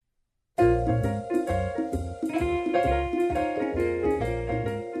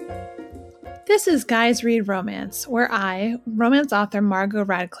This is Guys Read Romance, where I, romance author Margot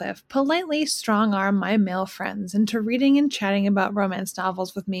Radcliffe, politely strong-arm my male friends into reading and chatting about romance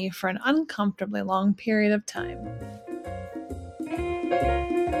novels with me for an uncomfortably long period of time.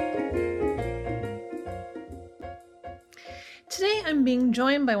 Today I'm being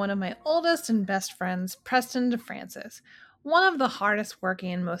joined by one of my oldest and best friends, Preston DeFrancis. One of the hardest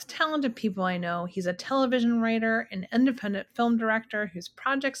working and most talented people I know. He's a television writer, an independent film director whose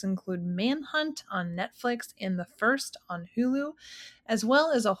projects include Manhunt on Netflix and The First on Hulu, as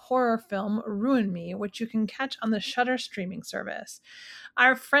well as a horror film, Ruin Me, which you can catch on the Shudder streaming service.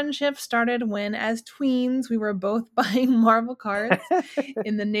 Our friendship started when, as tweens, we were both buying Marvel cards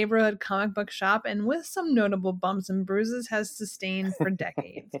in the neighborhood comic book shop, and with some notable bumps and bruises has sustained for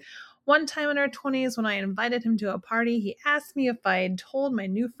decades. One time in our 20s, when I invited him to a party, he asked me if I had told my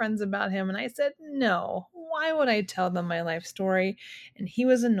new friends about him, and I said, no, why would I tell them my life story? And he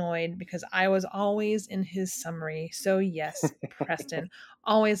was annoyed because I was always in his summary. So yes, Preston,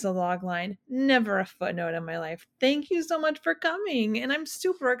 always a log line, never a footnote in my life. Thank you so much for coming, and I'm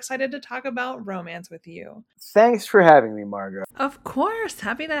super excited to talk about romance with you. Thanks for having me, Margot. Of course,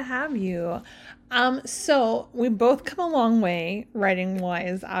 happy to have you. So we both come a long way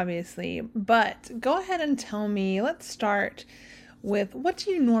writing-wise, obviously, but go ahead and tell me, let's start with, what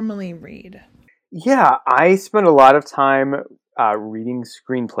do you normally read? Yeah, I spend a lot of time reading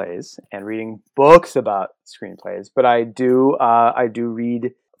screenplays and reading books about screenplays, but I do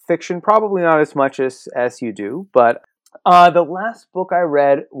read fiction, probably not as much as you do, but the last book I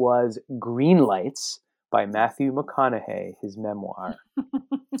read was Green Lights by Matthew McConaughey, his memoir.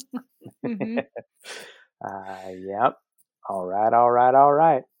 Mm-hmm. Yep. All right.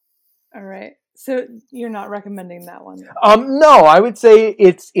 All right. So you're not recommending that one? No, I would say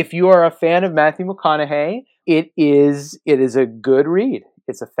if you are a fan of Matthew McConaughey, it is a good read.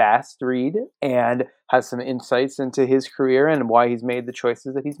 It's a fast read and has some insights into his career and why he's made the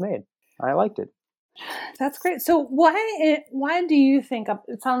choices that he's made. I liked it. That's great. So why do you think,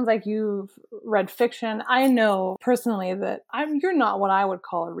 it sounds like you've read fiction. I know personally that you're not what I would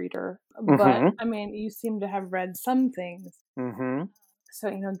call a reader, but I mean, you seem to have read some things. Mm-hmm. So,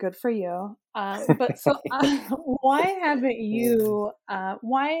 good for you. But so why haven't you,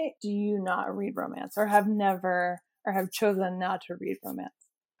 why do you not read romance or have chosen not to read romance?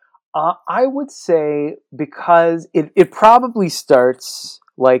 I would say because it probably starts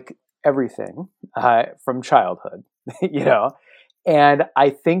like everything from childhood, and I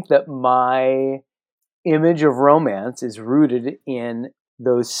think that my image of romance is rooted in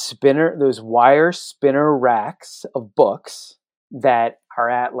those wire spinner racks of books that are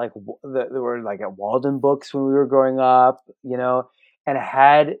at they were like at Walden Books when we were growing up, and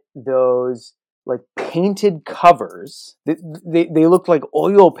had those like painted covers. They looked like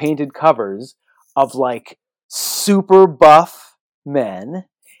oil painted covers of like super buff men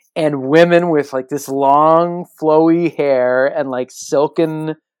and women with like this long flowy hair and like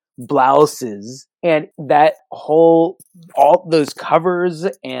silken blouses, and all those covers,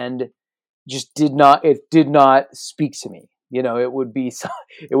 and just did not speak to me. It would be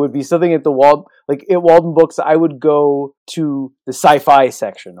something at at Walden Books. I would go to the sci-fi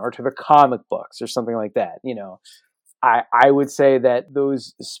section or to the comic books or something like that. I would say that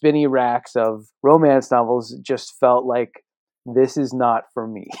those spinny racks of romance novels just felt like, this is not for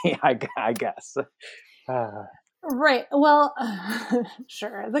me. I guess. Right. Well,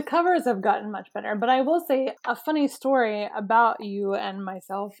 sure. The covers have gotten much better, but I will say a funny story about you and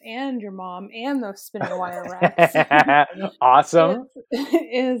myself and your mom and those spinning wire racks. Awesome.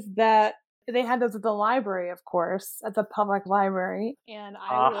 Is that they had those at the library, of course, at the public library, and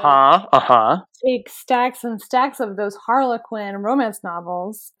I would take stacks and stacks of those Harlequin romance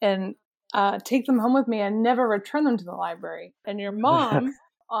novels and take them home with me and never return them to the library. And your mom,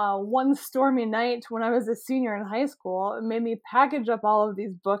 one stormy night when I was a senior in high school, made me package up all of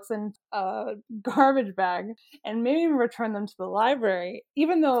these books in a garbage bag and made me return them to the library,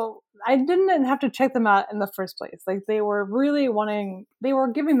 even though I didn't have to check them out in the first place. Like, they were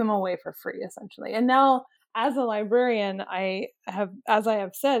giving them away for free, essentially. And now, as a librarian, as I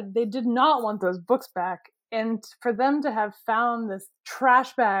have said, they did not want those books back. And for them to have found this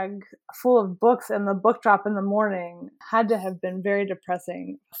trash bag full of books in the book drop in the morning had to have been very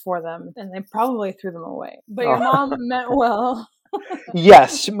depressing for them. And they probably threw them away. But your mom meant well.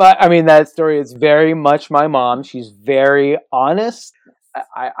 Yes. That story is very much my mom. She's very honest.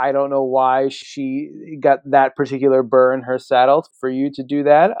 I don't know why she got that particular burr in her saddle for you to do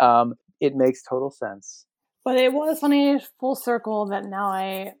that. It makes total sense. But it was funny full circle that now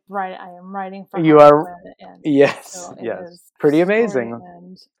I am writing for You Harley are, Quinn, and yes, so it yes. is Pretty story. amazing.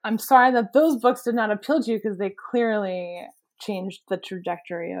 And I'm sorry that those books did not appeal to you, because they clearly changed the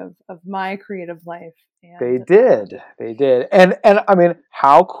trajectory of my creative life. They And did. They did. And I mean,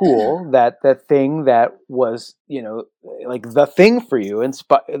 how cool that the thing that was, like the thing for you,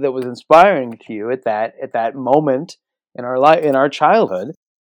 that was inspiring to you at that moment in our life, in our childhood,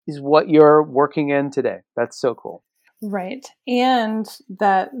 is what you're working in today. That's so cool. right, and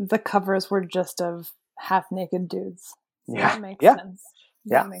that the covers were just of half naked dudes. So Yeah. that makes Yeah. sense.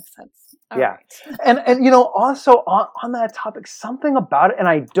 Yeah. That makes sense. All Yeah. right. And also on that topic, something about it, and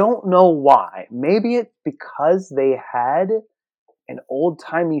I don't know why. Maybe it's because they had an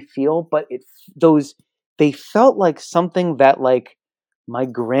old-timey feel, but they felt like something that like my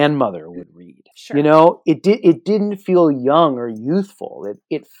grandmother would read. Sure. It didn't feel young or youthful.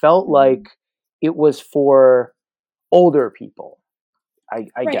 It felt like it was for older people, I Right,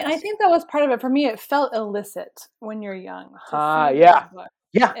 and I guess. think that was part of it. For me, it felt illicit when you're young to see those Yeah. books,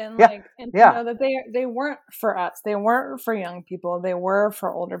 Yeah. and Yeah. and to Yeah. know that they weren't for us. They weren't for young people. They were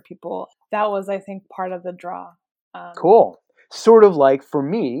for older people. That was, I think, part of the draw. Cool. Sort of like for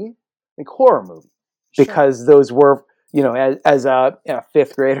me, like horror movies, Sure. because those were, as a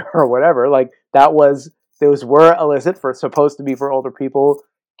fifth grader or whatever, like those were illicit, for supposed to be for older people.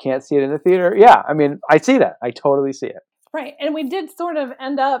 Can't see it in the theater. Yeah, I mean, I see that. I totally see it. Right, and we did sort of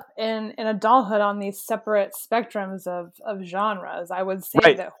end up in adulthood on these separate spectrums of genres. I would say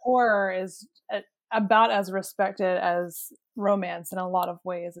Right. that horror is about as respected as romance in a lot of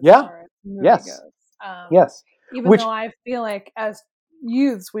ways as Yeah. far as the movie Yes. goes. Yes. Even Which though I feel like as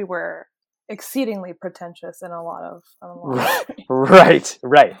youths we were exceedingly pretentious in a lot of ways. right.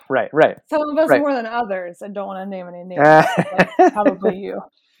 Right. Some of us Right. more than others. I don't want to name any names, but probably you.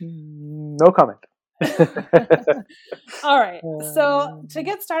 No comment. All right. So to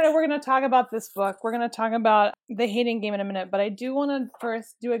get started, we're going to talk about this book. We're going to talk about the hating game in a minute, but I do want to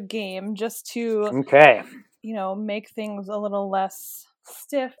first do a game just to, Okay. make things a little less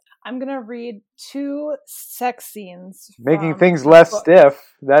stiff. I'm going to read 2 sex scenes Making from things the less book.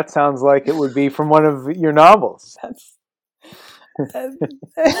 stiff. That sounds like it would be from one of your novels. That's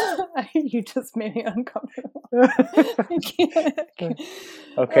you just made me uncomfortable.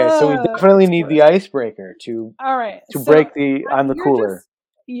 Okay, so we definitely need the icebreaker to All right. So break on the cooler.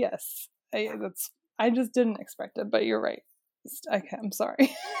 Yes. I just didn't expect it, but you're right. Okay, I'm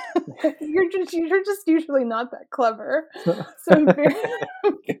sorry. you're just usually not that clever, so I'm very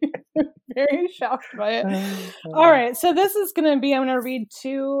very shocked by it. All right, so this is going to be, I'm going to read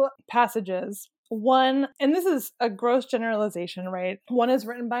 2 passages. One, and this is a gross generalization, right? One is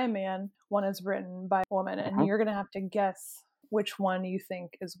written by a man, one is written by a woman, and you're going to have to guess which one you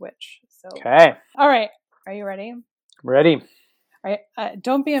think is which. So, Okay. All right, are you ready? Ready. All right,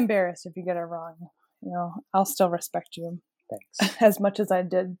 don't be embarrassed if you get it wrong. I'll still respect you. Thanks. As much as I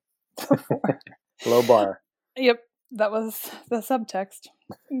did before. Low bar. Yep, that was the subtext.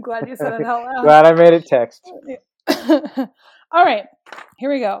 I'm glad you said it out loud. Glad I made it text. All right,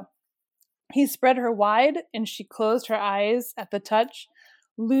 here we go. He spread her wide, and she closed her eyes at the touch,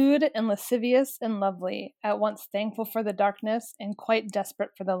 lewd and lascivious and lovely, at once thankful for the darkness and quite desperate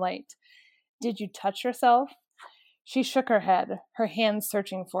for the light. Did you touch yourself? She shook her head, her hands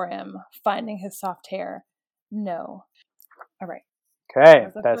searching for him, finding his soft hair. No. All right. Okay,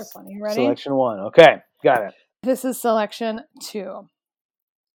 That's one. You ready? Selection 1. Okay, got it. This is selection 2.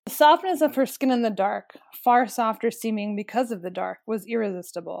 The softness of her skin in the dark, far softer seeming because of the dark, was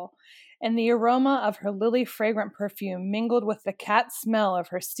irresistible, and the aroma of her lily-fragrant perfume mingled with the cat smell of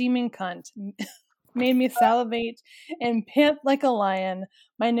her steaming cunt made me salivate and pant like a lion,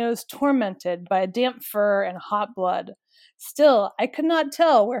 my nose tormented by damp fur and hot blood. Still, I could not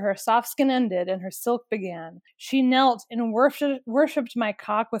tell where her soft skin ended and her silk began. She knelt and worshipped my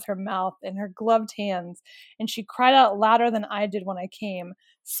cock with her mouth and her gloved hands, and she cried out louder than I did when I came,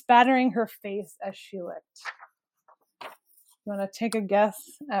 spattering her face as she licked. You want to take a guess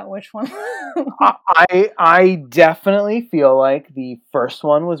at which one? I definitely feel like the first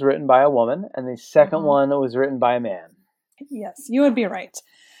one was written by a woman and the second one was written by a man. Yes, you would be right.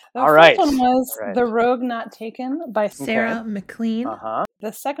 The All first right. one was All right. The Rogue Not Taken by Sarah McLean. Uh-huh.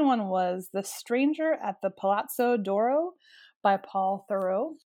 The second one was The Stranger at the Palazzo d'Oro by Paul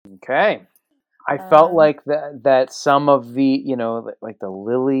Theroux. Okay. I felt like that some of the, like the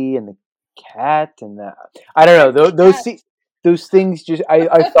lily and the cat and the, I don't know, those things just,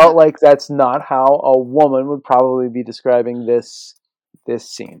 I felt like that's not how a woman would probably be describing this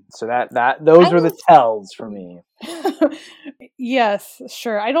scene. So those were the tells for me. Yes,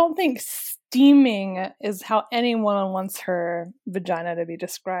 sure. I don't think steaming is how anyone wants her vagina to be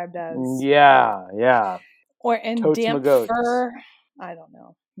described as. Yeah. Or in Totes damp goats. fur. I don't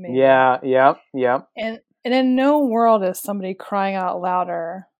know. Maybe. Yeah. And in no world is somebody crying out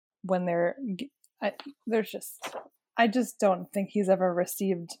louder when I just don't think he's ever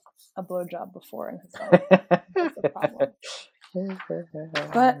received a blowjob before in his life. That's the problem.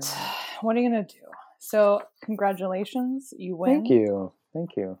 But what are you going to do? So congratulations, you win.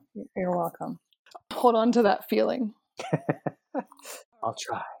 Thank you. You're welcome. Hold on to that feeling. I'll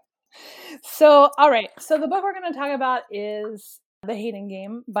try. So, all right. So the book we're going to talk about is The Hating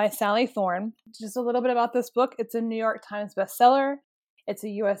Game by Sally Thorne. Just a little bit about this book. It's a New York Times bestseller. It's a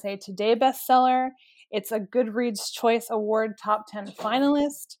USA Today bestseller. It's a Goodreads Choice Award Top 10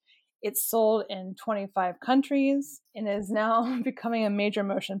 finalist. It's sold in 25 countries and is now becoming a major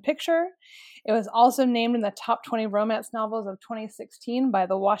motion picture. It was also named in the top 20 romance novels of 2016 by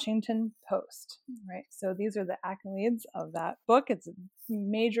the Washington Post. Right. So these are the accolades of that book. It's a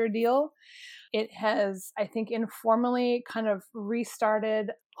major deal. It has, I think, informally kind of restarted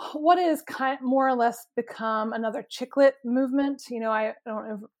what is more or less become another chick lit movement. You know, I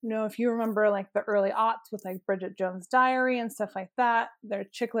don't know if you remember like the early aughts with like Bridget Jones' Diary and stuff like that. Their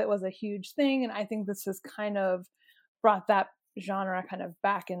chick lit was a huge thing. And I think this has kind of brought that genre kind of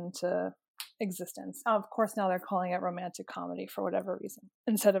back into existence. Of course, now they're calling it romantic comedy for whatever reason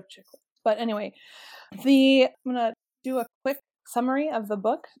instead of chick lit. But anyway, I'm going to do a quick summary of the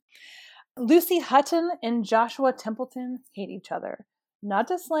book. Lucy Hutton and Joshua Templeton hate each other. Not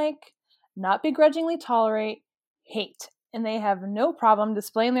dislike, not begrudgingly tolerate, hate. And they have no problem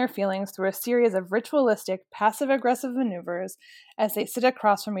displaying their feelings through a series of ritualistic, passive-aggressive maneuvers as they sit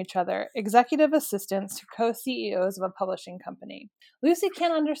across from each other, executive assistants to co-CEOs of a publishing company. Lucy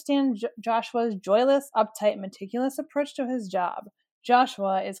can't understand Joshua's joyless, uptight, meticulous approach to his job.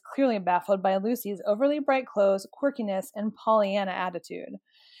 Joshua is clearly baffled by Lucy's overly bright clothes, quirkiness, and Pollyanna attitude.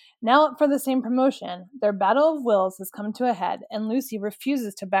 Now up for the same promotion, their battle of wills has come to a head, and Lucy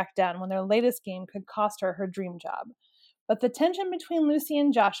refuses to back down when their latest game could cost her her dream job. But the tension between Lucy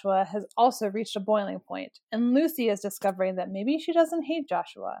and Joshua has also reached a boiling point, and Lucy is discovering that maybe she doesn't hate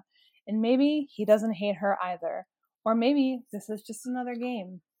Joshua, and maybe he doesn't hate her either. Or maybe this is just another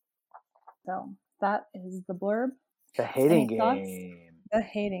game. So that is the blurb. The Hating Game. The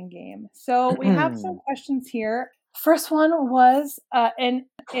Hating Game. So we have some questions here. First one was, and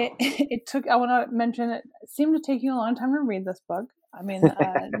it took, I want to mention, it seemed to take you a long time to read this book. I mean,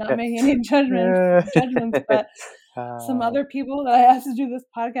 not making any judgments, but some other people that I asked to do this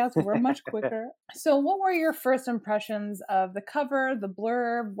podcast were much quicker. So what were your first impressions of the cover, the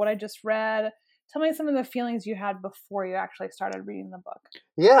blurb, what I just read? Tell me some of the feelings you had before you actually started reading the book.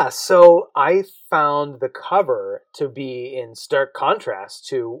 Yeah, so I found the cover to be in stark contrast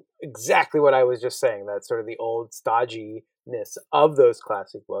to exactly what I was just saying, that sort of the old stodginess of those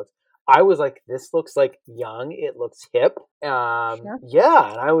classic books. I was like, this looks like young, it looks hip. Sure.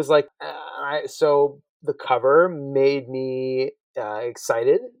 Yeah, and I was like, so the cover made me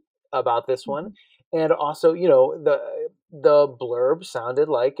excited about this one. And also, you know, the blurb sounded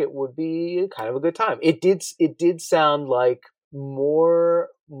like it would be kind of a good time. It did sound like more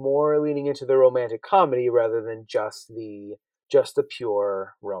leaning into the romantic comedy rather than just the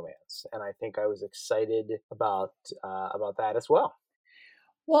pure romance. And I think I was excited about that as well.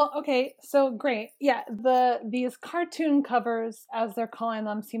 Well, okay, so great. Yeah, these cartoon covers, as they're calling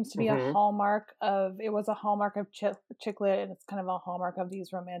them, seems to be a hallmark of, it was a hallmark of chick lit, and it's kind of a hallmark of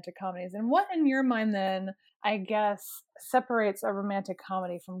these romantic comedies. And what in your mind then, I guess, separates a romantic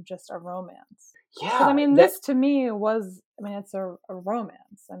comedy from just a romance? Yeah. Because I mean, this to me was, I mean, it's a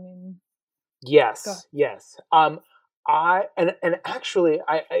romance. I mean, yes. Actually,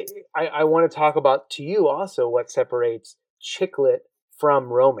 I want to talk about to you also what separates chick lit from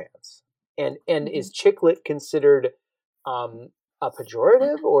romance, and is chick lit considered a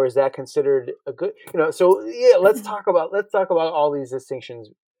pejorative, or is that considered a good? You know, so yeah, let's talk about all these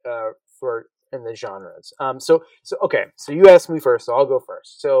distinctions for in the genres. So okay, so you asked me first, so I'll go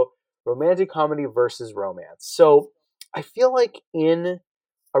first. So romantic comedy versus romance. So I feel like in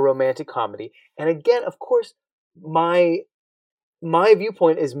a romantic comedy, and again, of course, my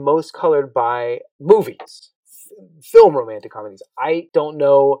viewpoint is most colored by movies. Film romantic comedies. I don't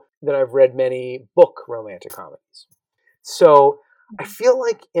know that I've read many book romantic comedies. So I feel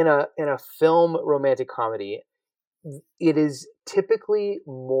like in a film romantic comedy, it is typically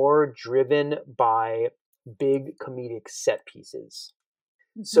more driven by big comedic set pieces.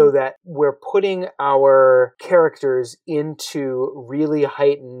 So that we're putting our characters into really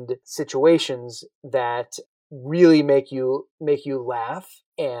heightened situations that really make you laugh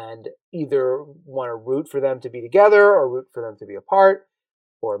and either want to root for them to be together or root for them to be apart,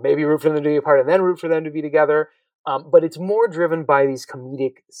 or maybe root for them to be apart and then root for them to be together. But it's more driven by these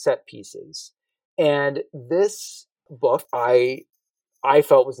comedic set pieces. And this book, I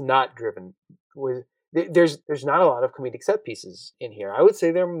felt was not driven. There's not a lot of comedic set pieces in here. I would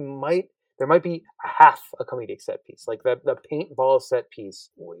say there might be a half a comedic set piece. Like the paintball set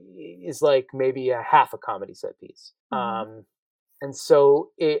piece is like maybe a half a comedy set piece. And so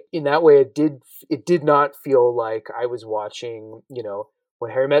in that way, it did not feel like I was watching,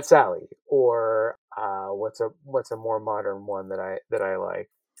 When Harry Met Sally, or what's a more modern one that I like.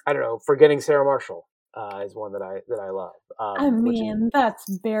 I don't know. Forgetting Sarah Marshall is one that I love. That's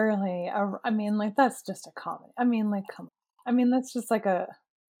barely that's just a comedy. Come on. That's just like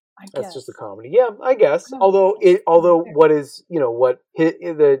that's just a comedy. Yeah, I guess. Oh, Although what is the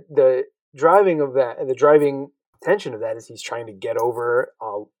driving of that, the driving tension of that is he's trying to get over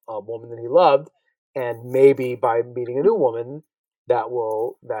a woman that he loved, and maybe by meeting a new woman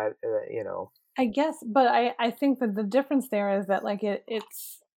I guess, but I think that the difference there is that like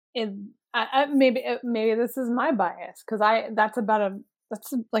maybe this is my bias, because that's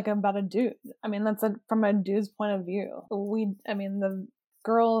like about a dude. That's from a dude's point of view. The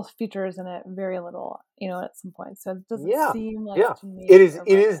girl features in it very little, at some point. So it doesn't seem like to me. It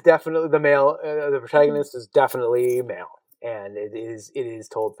is definitely the male. The protagonist is definitely male, and it is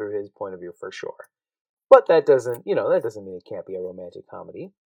told through his point of view for sure. But that doesn't mean it can't be a romantic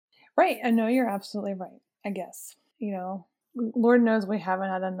comedy. Right. I know, you're absolutely right. I guess, Lord knows we haven't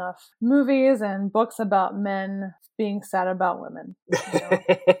had enough movies and books about men being sad about women.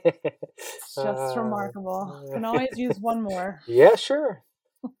 It's just remarkable. Can always use one more. Yeah, sure.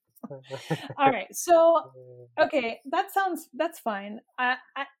 All right. So, okay, that's fine. I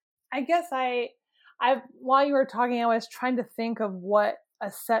guess while you were talking, I was trying to think of what a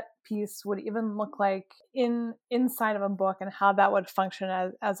set piece would even look like inside of a book, and how that would function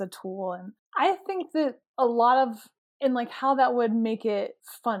as a tool. And I think that a lot of, and like how that would make it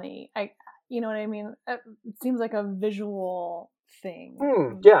funny. You know what I mean? It seems like a visual thing.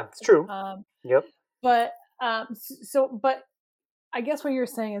 Yeah, it's true. Yep. But but I guess what you're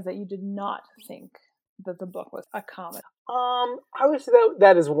saying is that you did not think that the book was a comedy. I would say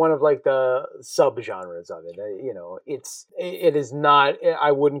that is one of like the subgenres of it. It is not.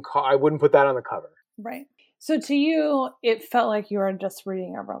 I wouldn't put that on the cover. Right. So to you, it felt like you were just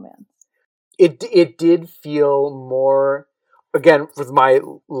reading a romance. It did feel more, again, with my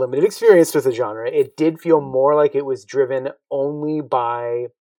limited experience with the genre, it did feel more like it was driven only by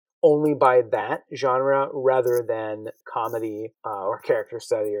that genre rather than comedy or character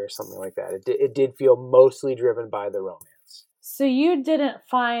study or something like that. It did feel mostly driven by the romance. So you didn't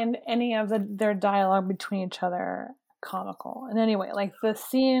find any of their dialogue between each other comical in any way? Like the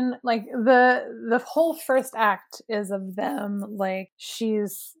scene, like the whole first act is of them, like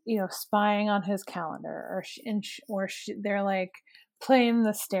she's spying on his calendar, or they're like playing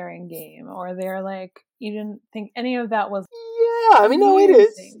the staring game, or they're like, you didn't think any of that was? Yeah, no, it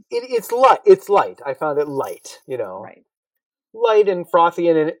is. It's light. It's light. I found it light. Right. Light and frothy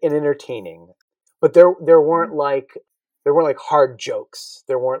and entertaining, but there weren't like hard jokes.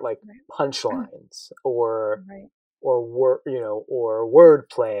 There weren't like punchlines or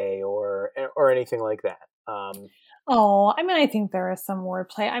wordplay or anything like that. I think there is some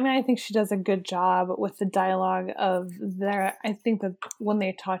wordplay. I think she does a good job with the dialogue of their. I think that when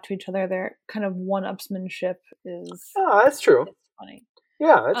they talk to each other, their kind of one-upsmanship is. Oh, that's true. It's funny.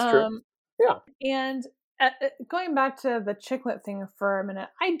 Yeah, that's true. Yeah. And going back to the chicklet thing for a minute,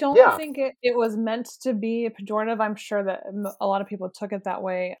 I don't think it was meant to be pejorative. I'm sure that a lot of people took it that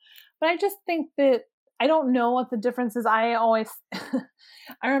way, but I just think that I don't know what the difference is. I always,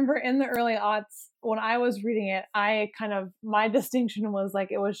 I remember in the early aughts when I was reading it, my distinction was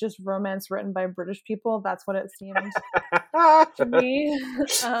like, it was just romance written by British people. That's what it seemed to me.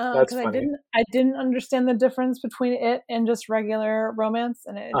 Because I didn't understand the difference between it and just regular romance,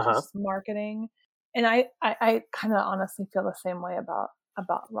 and it just marketing. And I kind of honestly feel the same way about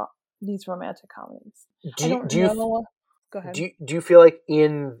these romantic comedies. Go ahead. Do you feel like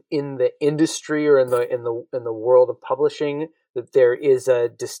in the industry or in the world of publishing that there is a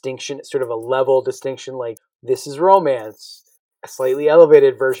distinction, sort of a level distinction, like this is romance, a slightly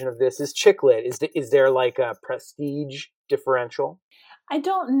elevated version of this is chick lit? Is there like a prestige differential? I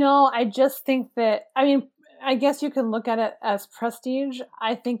don't know. I just think that, I guess you can look at it as prestige.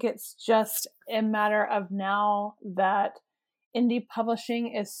 I think it's just a matter of now that indie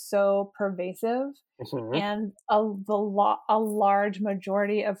publishing is so pervasive, and a large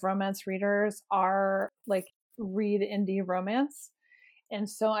majority of romance readers are like read indie romance, And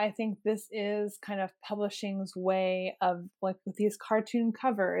so I think this is kind of publishing's way of, like, with these cartoon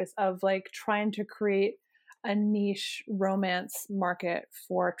covers, of like trying to create a niche romance market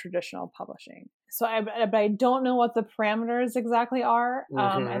for traditional publishing. So but I don't know what the parameters exactly are.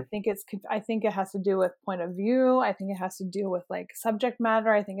 I think it has to do with point of view. I think it has to do with like subject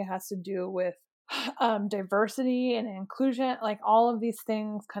matter. I think it has to do with diversity and inclusion. Like all of these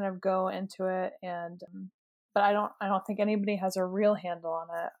things kind of go into it, and but I don't think anybody has a real handle on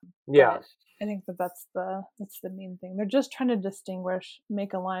it. Yeah. But I think that's the main thing. They're just trying to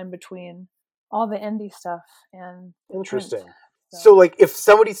make a line between all the indie stuff and Interesting. print. So like if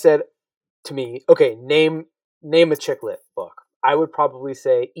somebody said to me, okay, name a chick lit book, I would probably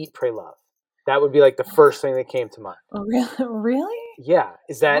say Eat, Pray, Love. That would be like the first thing that came to mind. Really? Yeah.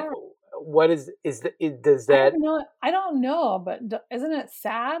 Is that what does that? I don't know, but isn't it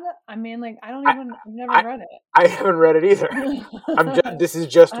sad? I mean, like I've never read it. I haven't read it either. This is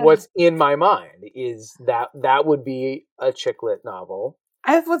just what's in my mind. Is that would be a chick lit novel?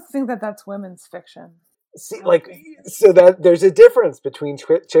 I would think that's women's fiction. See, like, so that there's a difference between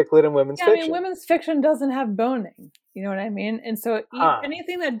chick lit and women's fiction. I mean, women's fiction doesn't have boning. You know what I mean? And so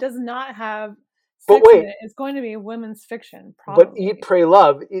anything that does not have sex in it is going to be women's fiction, probably. But Eat, Pray,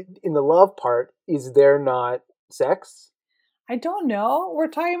 Love, in the love part, is there not sex? I don't know. We're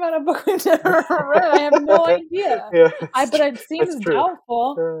talking about a book we've never read. I have no idea. Yeah, but it seems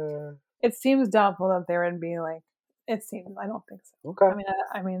doubtful. It seems doubtful that there would be like. It seems. I don't think so. Okay.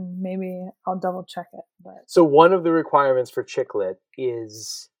 I mean, maybe I'll double check it. But so one of the requirements for chick lit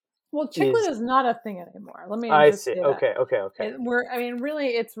is. Well, chick lit is not a thing anymore. Let me. Just see. Okay. Really,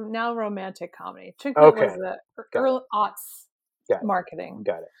 it's now romantic comedy. Chick lit was the early aughts marketing.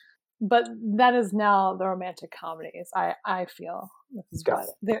 Got it. But that is now the romantic comedies. I feel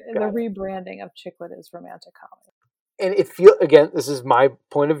the rebranding of chick lit is romantic comedy. And again, this is my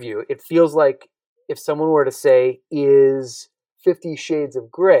point of view. It feels like if someone were to say, "Is 50 Shades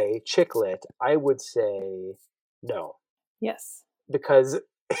of Grey chick lit?" I would say no. Yes, because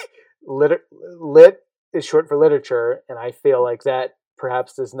lit is short for literature, and I feel like that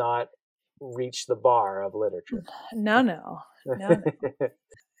perhaps does not reach the bar of literature. No.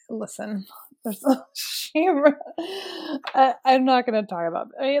 Listen, there's shame. I'm not going to talk about.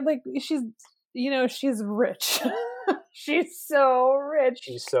 I mean, like she's rich. She's so rich.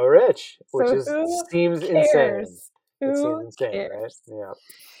 She's so rich, which seems cares? Insane. It Who seems insane, cares? Right?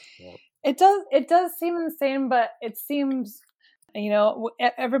 Yeah. It does seem insane, but it seems,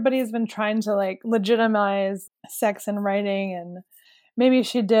 everybody's been trying to like legitimize sex in writing, and maybe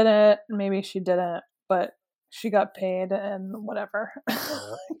she did it, maybe she didn't, but she got paid and whatever.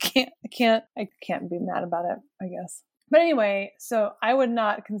 I can't be mad about it, I guess. But anyway, so I would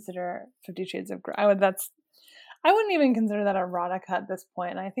not consider 50 Shades of Grey. I wouldn't even consider that erotica at this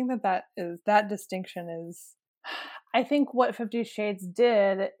point. And I think that distinction is, I think what 50 Shades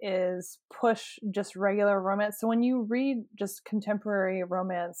did is push just regular romance. So when you read just contemporary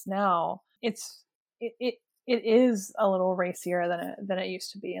romance now, it is a little racier than it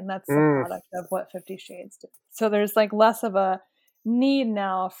used to be. And that's the product of what 50 Shades did. So there's like less of a need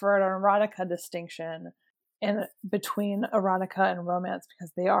now for an erotica distinction in between erotica and romance,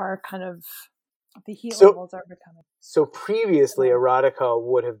 because they are kind of, the heat levels are becoming. So previously erotica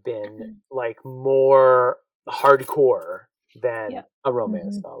would have been like more hardcore than a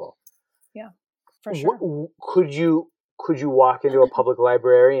romance novel. Yeah, for sure. Could you walk into a public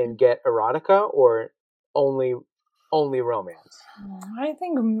library and get erotica, or only romance? I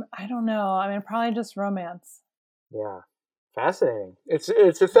don't know. I mean, probably just romance. Yeah, fascinating. It's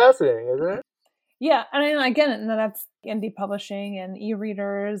fascinating, isn't it? Yeah, I mean, again, that's indie publishing and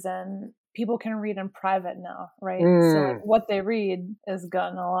e-readers, and people can read in private now, right? So like, what they read has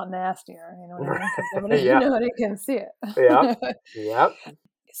gotten a lot nastier. You know what I mean? Because nobody can see it. Yeah. Yep.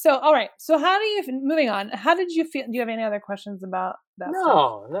 So, all right. So, moving on, how did you feel? Do you have any other questions about that?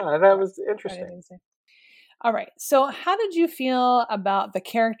 No, that was interesting. All right. So, how did you feel about the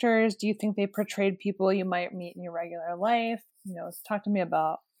characters? Do you think they portrayed people you might meet in your regular life? Talk to me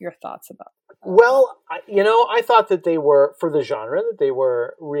about your thoughts about that. Well, I thought that they were, for the genre, that they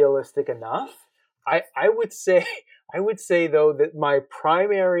were realistic enough. I would say though that my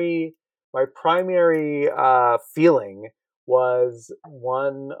primary feeling was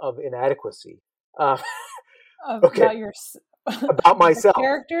one of inadequacy. About myself. The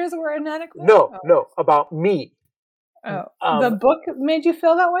characters were inadequate? No, about me. Oh, the book made you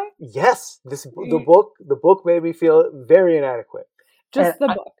feel that way? Yes, the book made me feel very inadequate. Just the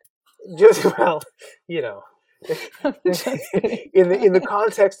book. In the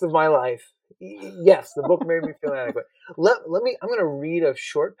context of my life, Yes, the book made me feel inadequate. Let me. I'm going to read a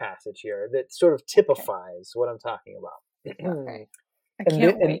short passage here that sort of Okay. typifies what I'm talking about. Okay. I and,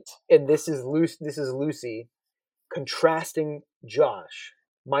 can't wait. and this is Lucy contrasting Josh.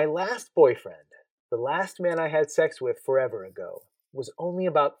 My last boyfriend, the last man I had sex with forever ago, was only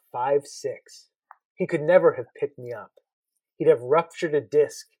about 5'6". He could never have picked me up. He'd have ruptured a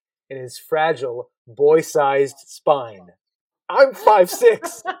disc in his fragile, boy-sized spine. I'm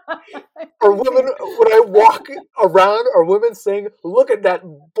 5'6". Are women, when I walk around, are women saying, "Look at that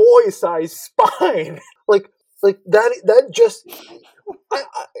boy-sized spine"? like that just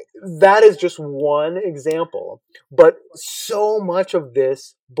that is just one example. But so much of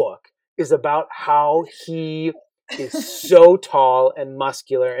this book is about how he is so tall and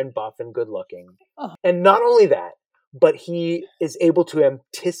muscular and buff and good looking. Oh. And not only that, but he is able to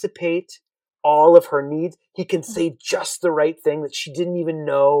anticipate all of her needs. He can say just the right thing that she didn't even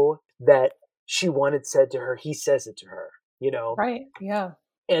know that she wanted said to her. He says it to her, Right. Yeah.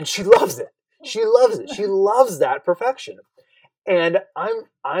 and she loves it. She loves it. She loves that perfection. And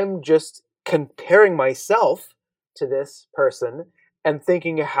I'm just comparing myself to this person and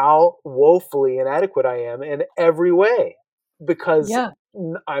thinking how woefully inadequate I am in every way, because Yeah.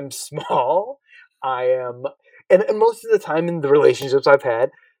 I'm small. I am, and most of the time in the relationships I've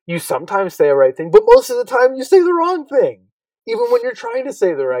had, you sometimes say the right thing, but most of the time you say the wrong thing, even when you're trying to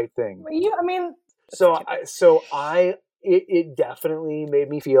say the right thing. I mean, It definitely made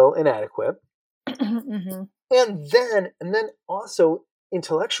me feel inadequate. mm-hmm. And then also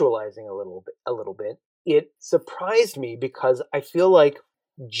intellectualizing a little bit, it surprised me because I feel like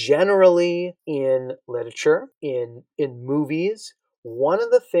generally in literature, in movies, one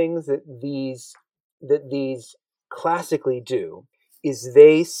of the things that these classically do is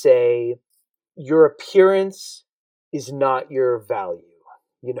they say your appearance is not your value.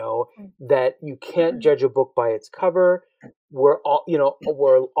 That you can't judge a book by its cover. We're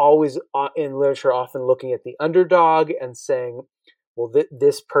always in literature often looking at the underdog and saying, well,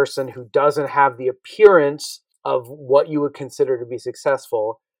 this person who doesn't have the appearance of what you would consider to be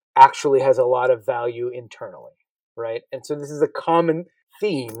successful actually has a lot of value internally, right? And so this is a common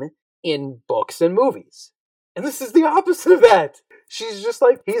theme in books and movies. And this is the opposite of that. She's just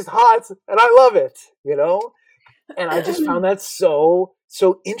like, he's hot and I love it, And I just found that so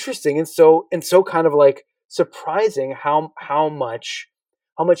interesting and so kind of like surprising how much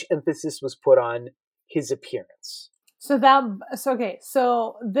emphasis was put on his appearance. So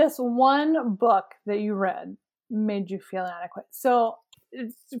this one book that you read made you feel inadequate. So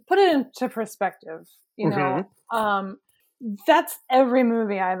to put it into perspective, that's every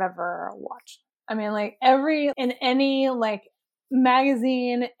movie I've ever watched. I mean, like in any like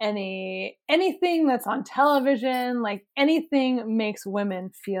magazine, anything that's on television, like anything makes women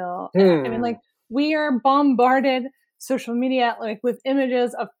feel. I mean, like we are bombarded social media like with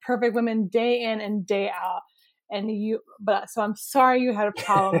images of perfect women day in and day out. So I'm sorry you had a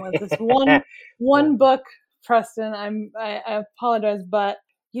problem with this one book, Preston. I apologize, but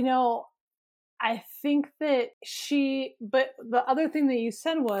I think that but the other thing that you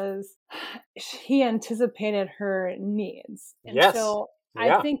said was he anticipated her needs. And yes. So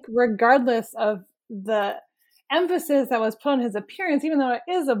I think regardless of the emphasis that was put on his appearance, even though it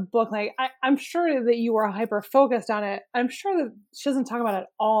is a book, like I'm sure that you were hyper focused on it. I'm sure that she doesn't talk about it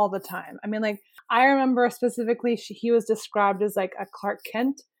all the time. I mean, like I remember specifically he was described as like a Clark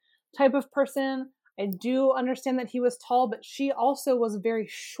Kent type of person. I do understand that he was tall, but she also was very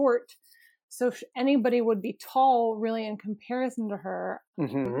short. So anybody would be tall really in comparison to her.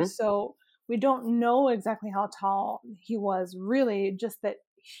 Mm-hmm. So we don't know exactly how tall he was really, just that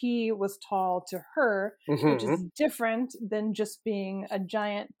he was tall to her, which is different than just being a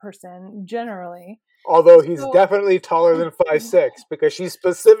giant person generally. Although he's definitely taller than 5'6", because she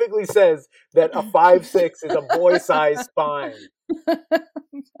specifically says that a 5'6" is a boy-sized spine.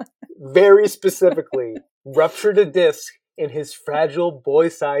 Very specifically, ruptured a disc in his fragile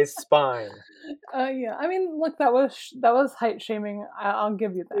boy-sized spine. Yeah, I mean, look, that was height shaming. I'll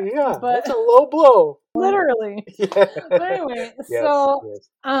give you that. Yeah, but that's a low blow. Literally. Yeah. But anyway, yes.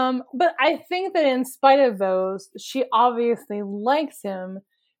 But I think that in spite of those, she obviously likes him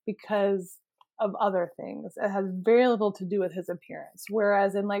because of other things. It has very little to do with his appearance.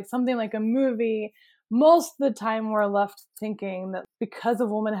 Whereas in like something like a movie, most of the time we're left thinking that because a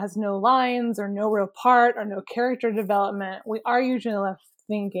woman has no lines or no real part or no character development, we are usually left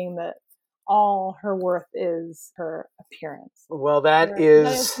thinking that all her worth is her appearance. Well, that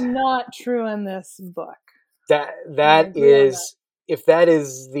is not true in this book. That is, if that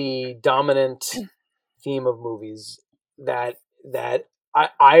is the dominant theme of movies, that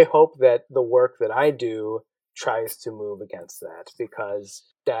I hope that the work that I do tries to move against that, because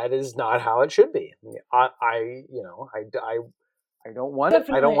that is not how it should be. I don't want it.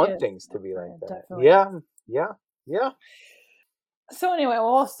 I don't Definitely want is. things to be like It that. definitely is. Yeah, yeah, yeah, So anyway,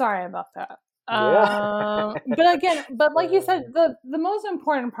 well, sorry about that. yeah. But again, but like you said, Uh, the most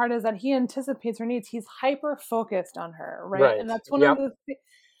important part is that he anticipates her needs. He's hyper focused on her, right? And right. that's one of Yep.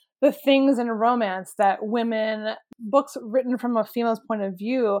 the things in romance that women, books written from a female's point of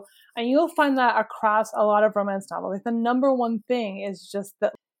view, and you'll find that across a lot of romance novels. Like the number one thing is just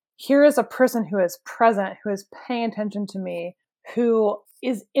that here is a person who is present, who is paying attention to me, who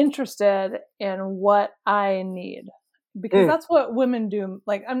is interested in what I need. Because Mm. that's what women do.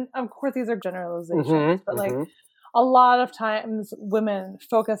 Like, of course, these are generalizations, Mm-hmm. but like Mm-hmm. a lot of times women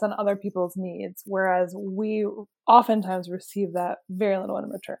focus on other people's needs, whereas we oftentimes receive that very little in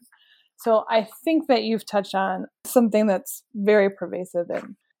return. So I think that you've touched on something that's very pervasive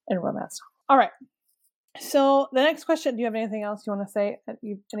in romance. All right. So the next question, do you have anything else you want to say?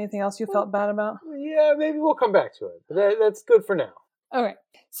 Anything else you felt bad about? Yeah, maybe we'll come back to it. But that's good for now. Okay.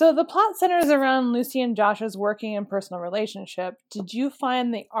 So the plot centers around Lucy and Josh's working and personal relationship. Did you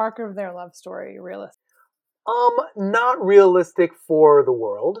find the arc of their love story realistic? Not realistic for the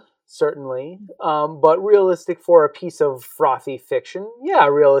world, certainly, but realistic for a piece of frothy fiction. Yeah,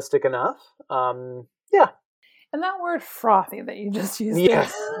 realistic enough. Yeah. And that word frothy that you just used there.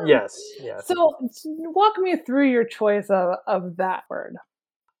 Yes, yes, yes. So walk me through your choice of that word.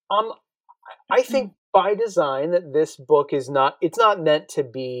 Um, I think by design that this book is not. It's not meant to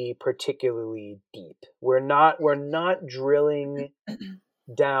be particularly deep. We're not drilling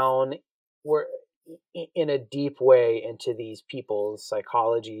down. We're in a deep way into these people's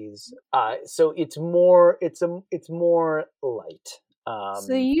psychologies. So it's more light.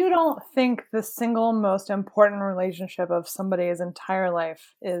 So you don't think the single most important relationship of somebody's entire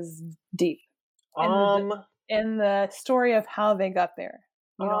life is deep Um, in the story of how they got there?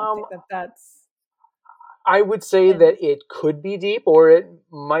 You don't um, think that that's I would say and that it could be deep or it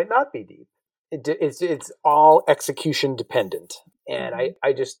might not be deep. It's all execution dependent, and mhm.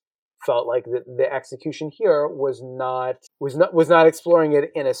 I just felt like the execution here was not exploring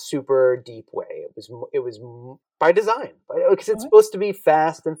it in a super deep way. It was by design, because it's Okay. supposed to be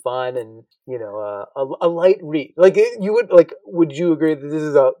fast and fun, and a light read. Like you would like. Would you agree that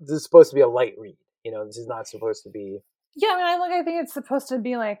this is supposed to be a light read? This is not supposed to be. Yeah, I think it's supposed to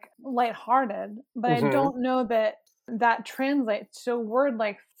be like lighthearted, but I Hmm. don't know that that translates to a word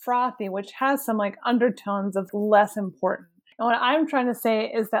like frothy, which has some like undertones of less important. And what I'm trying to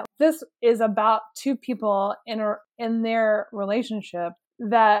say is that this is about two people in their relationship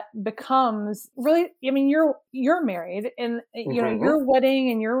that becomes really. I mean, you're married, and Hmm. your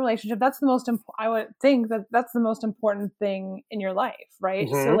wedding and your relationship. That's the most. I would think that that's the most important thing in your life, right?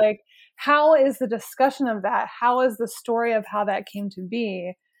 So, Hmm. like, how is the discussion of that? How is the story of how that came to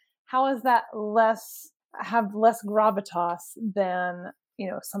be? How is that have less gravitas than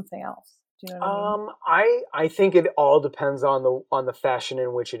something else? Do you know what I mean? I think it all depends on the fashion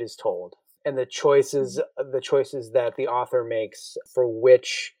in which it is told, and the choices that the author makes for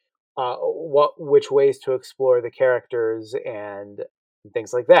which ways to explore the characters and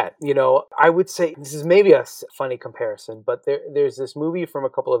things like that. I would say this is maybe a funny comparison, but there's this movie from a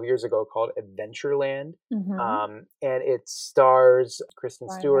couple of years ago called Adventureland, Mm-hmm. and it stars Kristen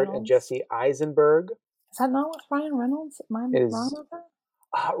Ryan Stewart and Reynolds. Jesse Eisenberg. Is that not with Ryan Reynolds? Am I wrong Is with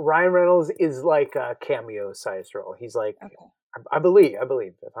that? Ryan Reynolds is like a cameo sized role. He's like, Okay. I believe,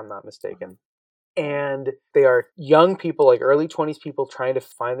 if I'm not Okay. mistaken. All right. And they are young people, like early 20s people, trying to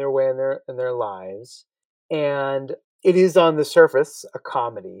find their way in their lives. And it is on the surface a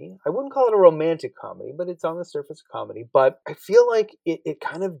comedy. I wouldn't call it a romantic comedy, but it's on the surface a comedy. But I feel like it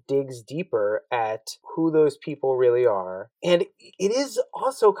kind of digs deeper at who those people really are. And it is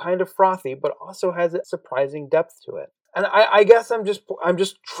also kind of frothy, but also has a surprising depth to it. And I guess I'm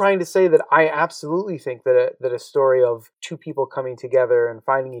just trying to say that I absolutely think that a story of two people coming together and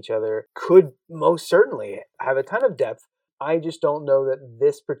finding each other could most certainly have a ton of depth. I just don't know that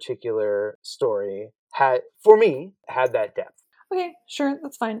this particular story for me, had that depth. Okay, sure,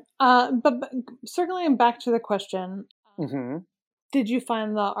 that's fine. But circling back to the question, Hmm. did you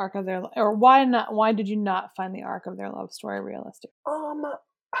find the arc of their, or why not? Why did you not find the arc of their love story realistic? Um,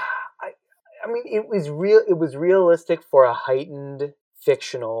 I, I mean, it was real. It was realistic for a heightened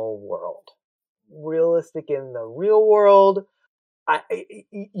fictional world. Realistic in the real world.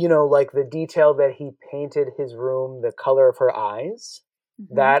 Like the detail that he painted his room, the color of her eyes.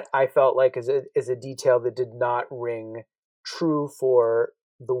 Hmm. That I felt like is a detail that did not ring true for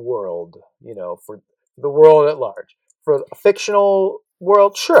the world. For the world at large. For a fictional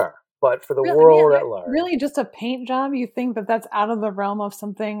world, sure. But for the Real, I mean, world at large, really, just a paint job? You think that that's out of the realm of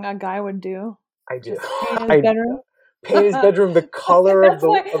something a guy would do? I do. Just paint his I bedroom? paint his bedroom the color of That's the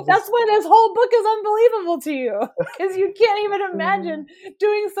why of that's this. why this whole book is unbelievable to you, because you can't even Mm, imagine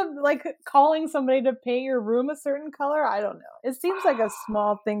doing some, like, calling somebody to paint your room a certain color. I don't know. It seems like a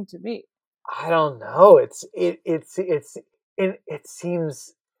small thing to me. I don't know. It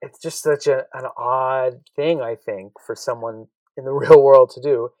seems it's just such an odd thing, I think, for someone in the real world to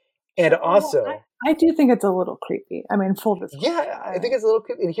do. And Sure. Well, also, I do think it's a little creepy. I mean, full disclosure. yeah, I think it's a little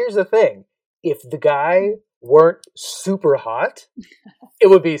creepy. And here's the thing: if the guy weren't super hot, it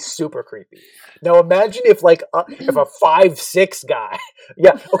would be super creepy. Now imagine if if a 5'6" guy,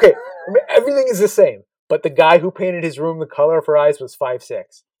 yeah, okay, everything is the same, but the guy who painted his room the color of her eyes was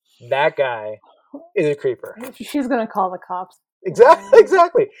 5'6". That guy is a creeper. She's gonna call the cops. Exactly,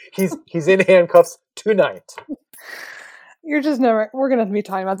 exactly. He's in handcuffs tonight. You're just never. We're gonna be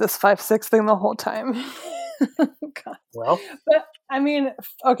talking about this 5'6" thing the whole time. God. Well, But I mean,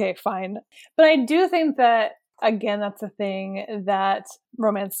 okay, fine. But I do think that, again, that's a thing that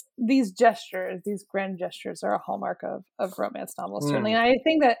romance. These gestures, these grand gestures, are a hallmark of romance novels, certainly. And I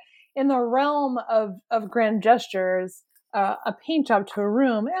think that in the realm of grand gestures, a paint job to a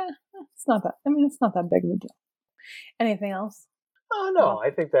room, it's not that. I mean, it's not that big of a deal. Anything else? oh no,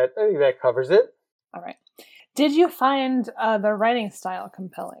 I think that covers it. All right. Did you find the writing style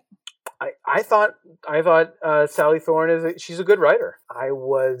compelling? I thought Sally Thorne she's a good writer. I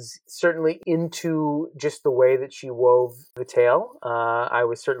was certainly into just the way that she wove the tale. I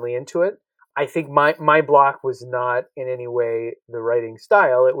was certainly into it. I think my block was not in any way the writing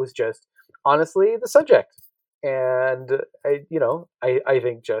style. It was just honestly the subject. And I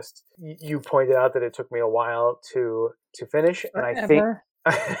think just you pointed out that it took me a while to finish, and I think Forever.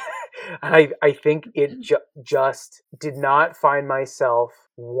 I think it just did not find myself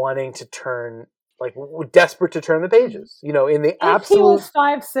wanting to turn desperate to turn the pages. In the If he absolute was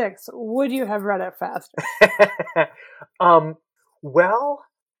 5'6", would you have read it faster? um, well,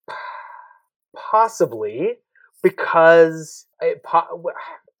 possibly because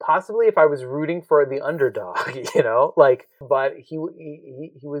possibly if I was rooting for the underdog, but he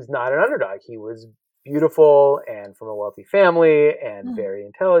was not an underdog. He was beautiful and from a wealthy family and very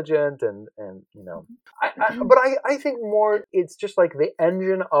intelligent and but I think more it's just like the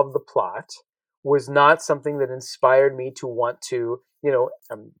engine of the plot was not something that inspired me to want to,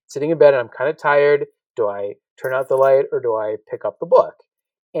 I'm sitting in bed and I'm kind of tired. Do I turn out the light or do I pick up the book?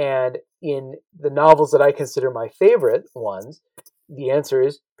 And in the novels that I consider my favorite ones, the answer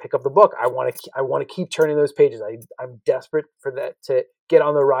is pick up the book. I want to keep turning those pages. I'm desperate for that to get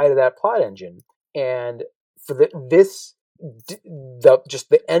on the ride of that plot engine. And for just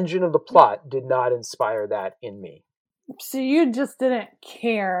the engine of the plot did not inspire that in me. So you just didn't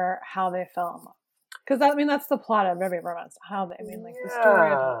care how they fell in love, because I mean that's the plot of every romance. The story of how they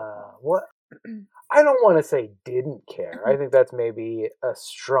fell. What I don't want to say didn't care. I think that's maybe a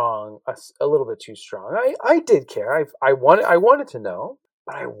little bit too strong. I did care. I wanted to know,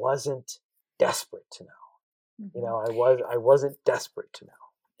 but I wasn't desperate to know. I wasn't desperate to know.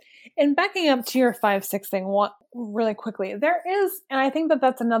 And backing up to your 5'6" thing, really quickly, there is, and I think that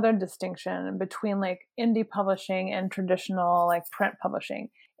that's another distinction between like indie publishing and traditional like print publishing.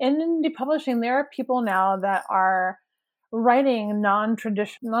 In indie publishing, there are people now that are writing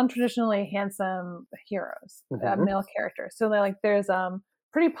non-traditionally handsome heroes, male characters. So there's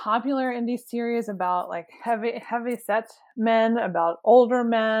pretty popular indie series about like heavy set men, about older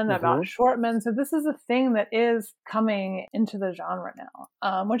men, about short men. So this is a thing that is coming into the genre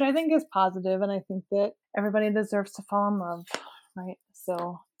now, which I think is positive, and I think that everybody deserves to fall in love, right?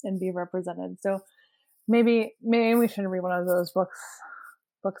 So, and be represented. So maybe we should read one of those books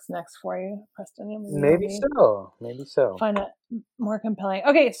next for you, Preston. Maybe so. Find it more compelling.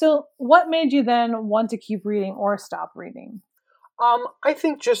 Okay, so what made you then want to keep reading or stop reading? I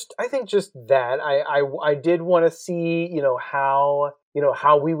think just that I did want to see how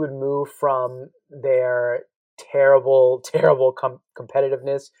we would move from their terrible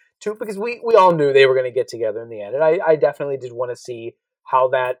competitiveness to, because we all knew they were going to get together in the end, and I definitely did want to see how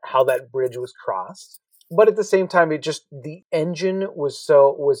that bridge was crossed. But at the same time, it just the engine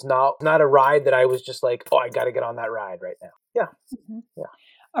was not a ride that I was just like, oh, I got to get on that ride right now. Yeah, yeah.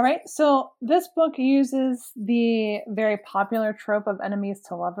 All right, so this book uses the very popular trope of enemies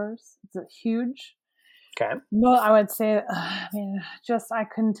to lovers. It's huge. Okay. No, I would say, I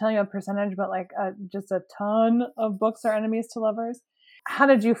couldn't tell you a percentage, but just a ton of books are enemies to lovers. How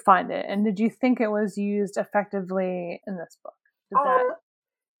did you find it? And did you think it was used effectively in this book?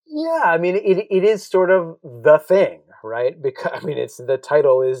 Yeah, I mean, it is sort of the thing, right? Because I mean, it's the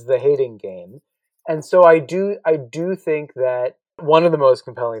title is The Hating Game. And so I do think that one of the most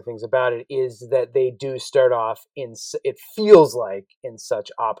compelling things about it is that they do start off it feels like in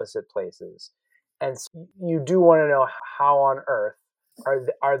such opposite places. And so you do want to know how on earth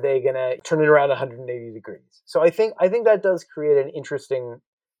are they going to turn it around 180 degrees. So I think that does create an interesting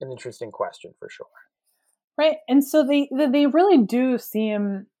question for sure. Right. And so they really do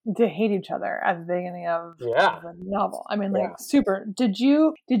seem to hate each other at the beginning of the novel. I mean, like, super. Did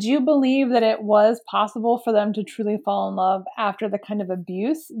you believe that it was possible for them to truly fall in love after the kind of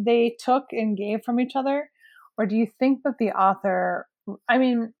abuse they took and gave from each other? Or do you think that the author, I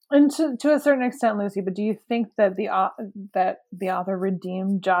mean, and to a certain extent, Lucy, but do you think that the author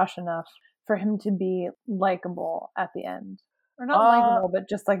redeemed Josh enough for him to be likable at the end? Or not likable, but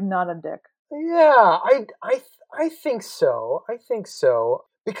just like not a dick? Yeah, I think so. I think so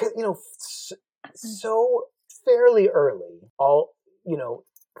because so fairly early,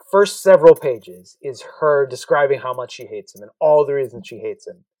 first several pages is her describing how much she hates him and all the reasons she hates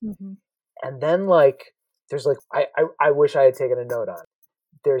him, and then there's I wish I had taken a note on it.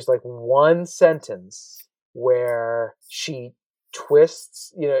 There's one sentence where she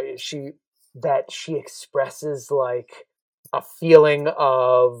twists, she expresses a feeling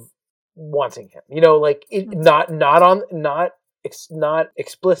of wanting him, not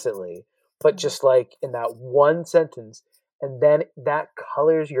explicitly, but just in that one sentence, and then that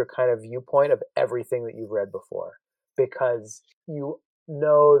colors your kind of viewpoint of everything that you've read before, because you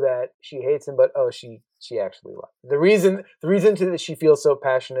know that she hates him, but she actually loves him. The reason that she feels so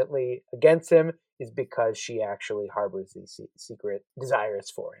passionately against him is because she actually harbors these secret desires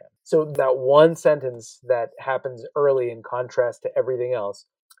for him. So that one sentence that happens early in contrast to everything else,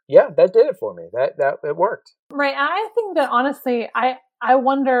 yeah, that did it for me. That it worked. Right. I think that honestly, I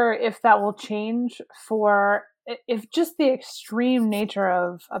wonder if that will change if just the extreme nature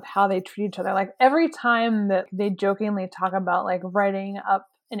of how they treat each other. Like every time that they jokingly talk about writing up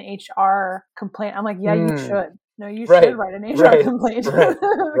an HR complaint, I'm like, yeah, you should. No, you should write an HR complaint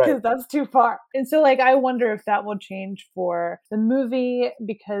because that's too far. And so I wonder if that will change for the movie,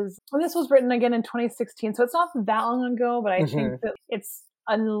 because this was written again in 2016. So it's not that long ago, but I think that it's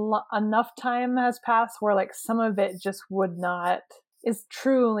enough time has passed where some of it just is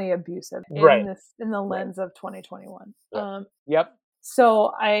truly abusive in the lens of 2021. Yep.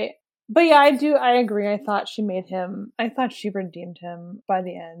 So I agree. I thought she redeemed him by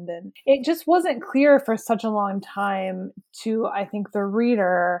the end, and it just wasn't clear for such a long time to, I think, the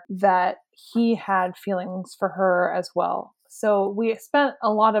reader that he had feelings for her as well. So we spent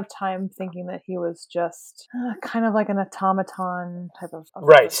a lot of time thinking that he was just kind of like an automaton type of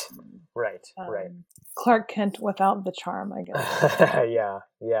person. Right. Clark Kent without the charm, I guess.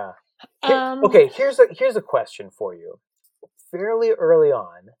 Yeah. Okay, here's a question for you. Fairly early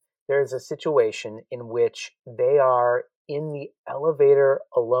on, there's a situation in which they are in the elevator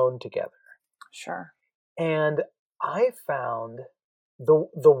alone together. Sure. And I found the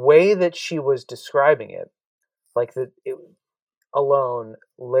way that she was describing it, alone,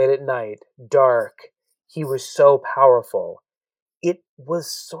 late at night, dark, he was so powerful. It was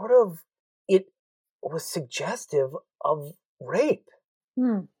suggestive of rape.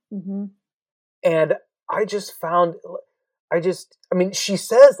 Mm-hmm. And I just found, she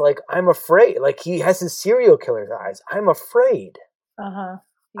says, I'm afraid. He has his serial killer's eyes. I'm afraid. Yeah.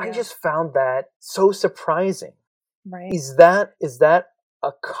 I just found that so surprising. Right. Is that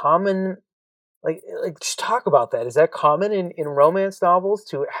a common, just talk about that. Is that common in romance novels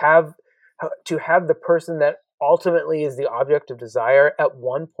to have the person that ultimately is the object of desire at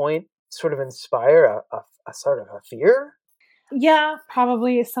one point sort of inspire a sort of a fear? Yeah,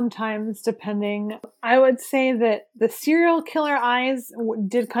 probably sometimes, depending. I would say that the serial killer eyes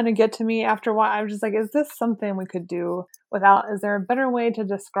did kind of get to me after a while. I was just like, is this something we could do without? Is there a better way to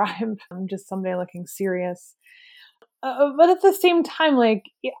describe just somebody looking serious? But at the same time,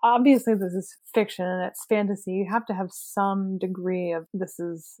 obviously this is fiction and it's fantasy. You have to have some degree of this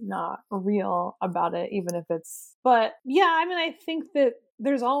is not real about it, even if it's... But yeah, I think that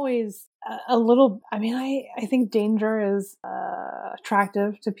there's always a little... I think danger is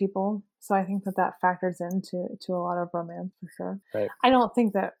attractive to people. So I think that factors into a lot of romance for sure. Right. I don't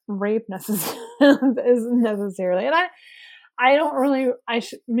think that rape is necessarily... And I don't really,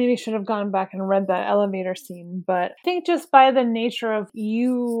 maybe should have gone back and read that elevator scene, but I think just by the nature of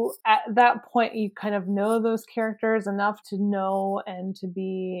you, at that point, you kind of know those characters enough to know and to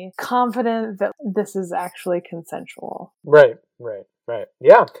be confident that this is actually consensual. Right.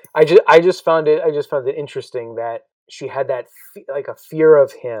 Yeah. I just found it interesting that she had that like a fear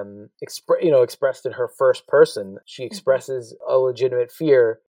of him, expressed in her first person. She expresses a legitimate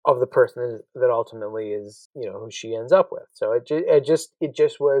fear of the person that ultimately is, who she ends up with. So it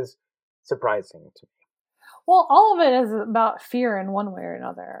just was surprising to me. Well, all of it is about fear in one way or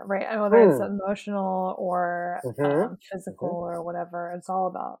another, right? And whether it's emotional or physical or whatever, it's all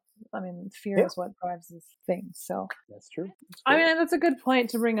about. I mean, fear is what drives these things. So that's true. I mean, that's a good point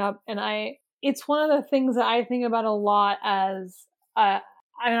to bring up, and it's one of the things that I think about a lot as I've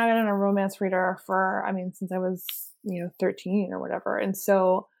been a romance reader since I was 13 or whatever, and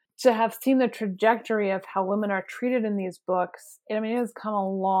so to have seen the trajectory of how women are treated in these books, it has come a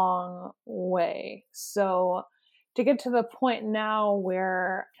long way. So to get to the point now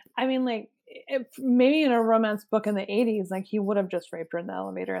where, maybe in a romance book in the 80s, like he would have just raped her in the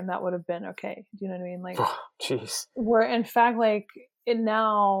elevator and that would have been okay. Do you know what I mean? Like, jeez. Where in fact, like it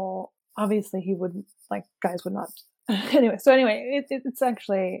now, obviously he wouldn't, like guys would not. Anyway, it's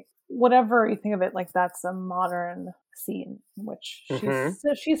actually, whatever you think of it, like that's a modern scene in which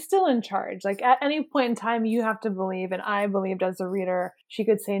she's still in charge. Like at any point in time, you have to believe, and I believed as a reader, she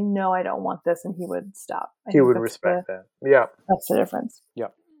could say, no, I don't want this, and he would stop. He would respect that. Yeah. That's the difference. Yeah.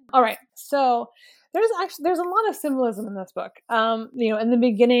 All right. So there's a lot of symbolism in this book. In the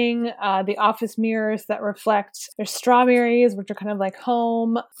beginning, the office mirrors that reflect, there's strawberries, which are kind of like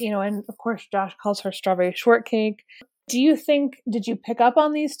home, and of course Josh calls her strawberry shortcake. Did you pick up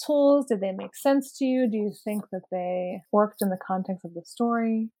on these tools? Did they make sense to you? Do you think that they worked in the context of the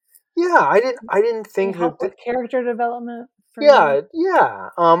story? Yeah, I didn't think they help with character development. Yeah.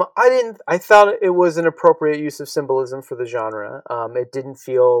 I thought it was an appropriate use of symbolism for the genre. It didn't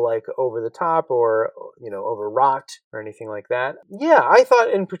feel like over the top or overwrought or anything like that. Yeah, I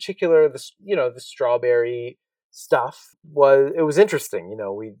thought in particular the strawberry stuff was interesting.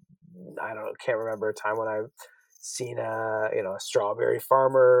 Can't remember a time when I've seen a strawberry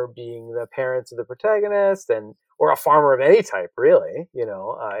farmer being the parents of the protagonist, or a farmer of any type, really.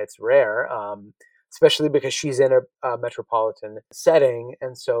 It's rare. Especially because she's in a metropolitan setting.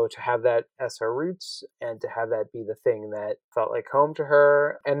 And so to have that as her roots and to have that be the thing that felt like home to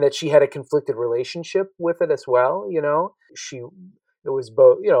her, and that she had a conflicted relationship with it as well, it was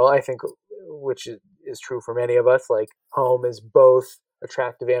both, I think, which is true for many of us, like home is both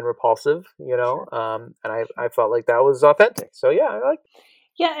attractive and repulsive, Sure. And I felt like that was authentic. So yeah, I like.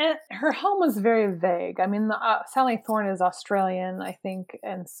 Yeah, and her home was very vague. I mean, Sally Thorne is Australian, I think,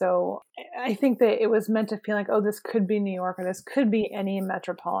 and so I think that it was meant to feel like, oh, this could be New York, or this could be any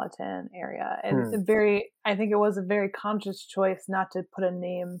metropolitan area. And I think it was a very conscious choice not to put a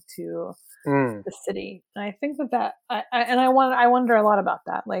name to the city. And I think I wonder a lot about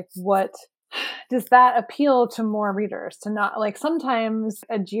that. Like, what does that appeal to more readers? To not, like, sometimes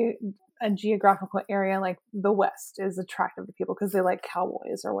a geographical area like the West is attractive to people because they like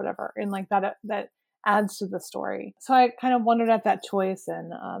cowboys or whatever, and like that adds to the story. So I kind of wondered at that choice,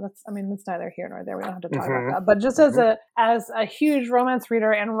 and that's neither here nor there. We don't have to talk about that. But just as a huge romance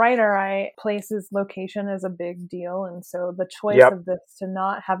reader and writer, places location is a big deal, and so the choice of this to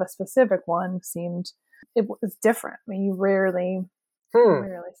not have a specific one it was different. I mean, you rarely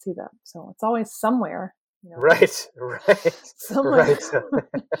see that, so it's always somewhere. Right. Somewhere.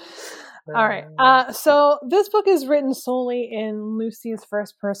 Right. All right. So this book is written solely in Lucy's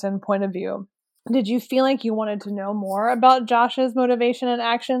first person point of view. Did you feel like you wanted to know more about Josh's motivation and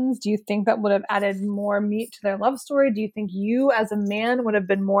actions? Do you think that would have added more meat to their love story? Do you think you as a man would have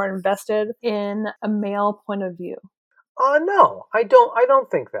been more invested in a male point of view? No, I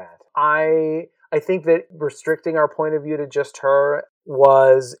don't think that. I think that restricting our point of view to just her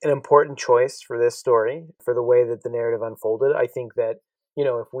was an important choice for this story, for the way that the narrative unfolded. I think that,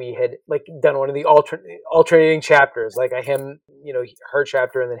 if we had like done one of the alternating chapters, like a him, her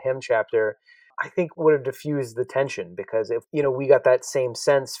chapter and then him chapter, I think would have diffused the tension, because if, we got that same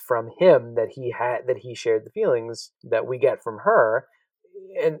sense from him that he shared the feelings that we get from her,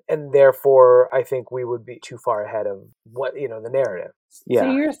 and therefore I think we would be too far ahead of what, the narrative. Yeah.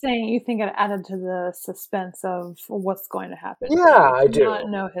 So you're saying you think it added to the suspense of what's going to happen. Yeah, I do. Not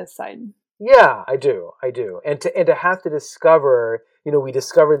know his side. Yeah, I do. And to have to discover, we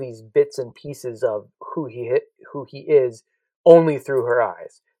discover these bits and pieces of who he is only through her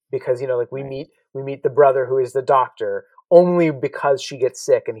eyes, because we meet the brother who is the doctor only because she gets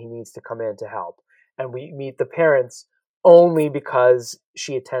sick and he needs to come in to help, and we meet the parents only because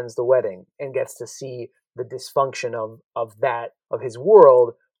she attends the wedding and gets to see the dysfunction of his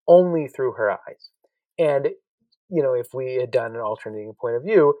world only through her eyes. And if we had done an alternating point of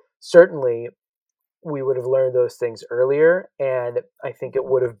view, certainly we would have learned those things earlier, and I think it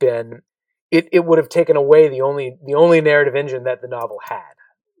would have been it would have taken away the only narrative engine that the novel had,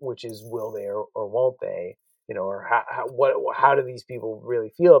 which is will they or won't they, or how do these people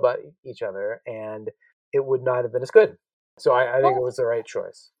really feel about each other, and it would not have been as good. So I think it was the right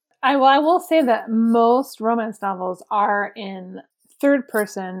choice. I will say that most romance novels are in third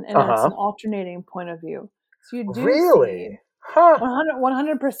person, and it's an alternating point of view. So you do really? see Huh.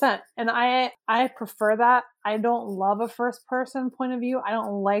 100%. And I prefer that. I don't love a first person point of view. I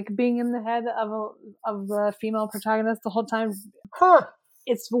don't like being in the head of the female protagonist the whole time. Huh.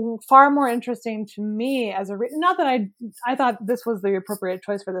 It's far more interesting to me as a not that I thought this was the appropriate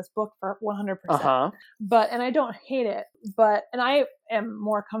choice for this book for 100%. But and I don't hate it, and I am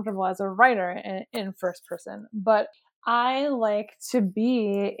more comfortable as a writer in first person, but I like to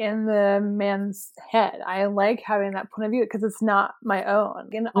be in the man's head. I like having that point of view because it's not my own.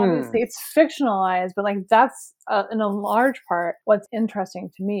 And obviously it's fictionalized, but like that's in a large part what's interesting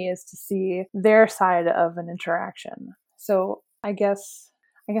to me is to see their side of an interaction. So I guess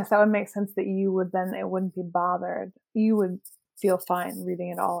that would make sense that you would then, it wouldn't be bothered. You would feel fine reading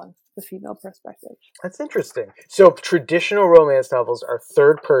it all in the female perspective. That's interesting. So traditional romance novels are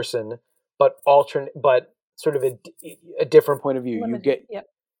third person, but sort of a different point of view. Limited. You get, yep.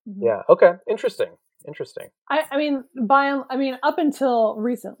 Mm-hmm. Yeah. Okay. Interesting. I mean, up until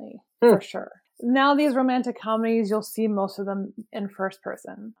recently, for sure. Now these romantic comedies, you'll see most of them in first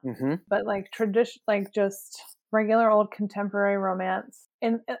person, but like just regular old contemporary romance,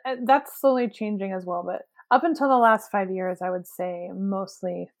 and that's slowly changing as well. But up until the last 5 years, I would say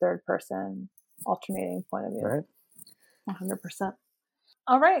mostly third person, alternating point of view. Right. 100%.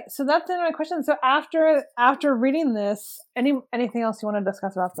 All right, so that's the end of my question. So after reading this, anything else you want to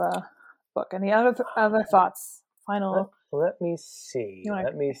discuss about the book? Any other thoughts? Final. Let me see.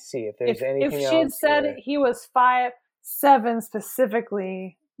 Let me see if there's anything else. If she had said he was 5'7"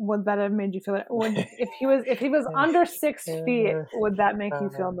 specifically, would that have made you feel better? If he was under 6 feet, would that make you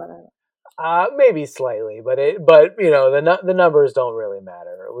feel better? Maybe slightly, but the numbers don't really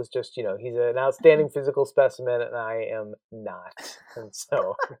matter. It was just, he's an outstanding physical specimen, and I am not, and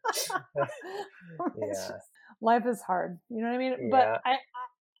so yeah, life is hard. You know what I mean? Yeah.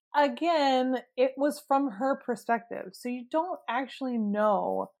 But again, it was from her perspective, so you don't actually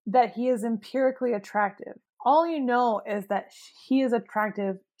know that he is empirically attractive. All you know is that he is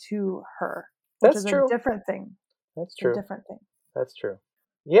attractive to her, which is a different thing. That's true. A different thing. That's true.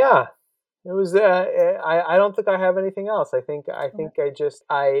 Yeah. It was. I don't think I have anything else. I think I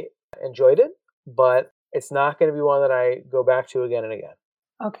enjoyed it, but it's not going to be one that I go back to again and again.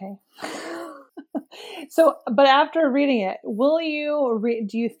 Okay. So, but after reading it, will you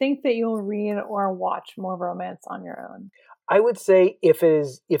do you think that you'll read or watch more romance on your own? I would say if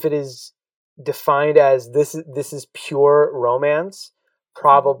it is defined as this is pure romance,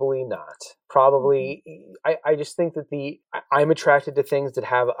 probably not. Probably, I just think that I'm attracted to things that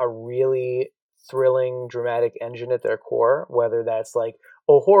have a really thrilling, dramatic engine at their core, whether that's like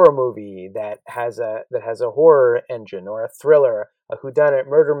a horror movie that has a horror engine, or a thriller, a whodunit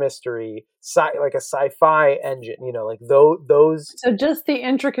murder mystery, like a sci-fi engine, like those. So just the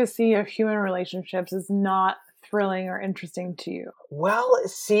intricacy of human relationships is not thrilling or interesting to you. Well,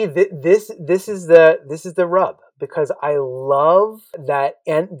 see, this is the rub, because I love that,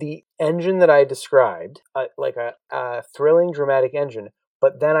 and the engine that I described, like a thrilling, dramatic engine.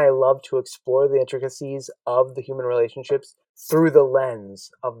 But then I love to explore the intricacies of the human relationships through the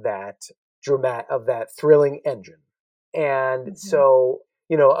lens of that thrilling engine. And so,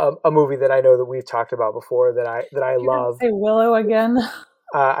 a movie that I know that we've talked about before that I love. Say Willow again.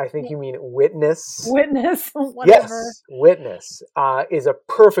 I think you mean Witness. Witness, whatever. Yes, Witness is a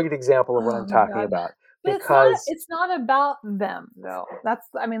perfect example of what I'm talking about. But because it's not about them, though. That's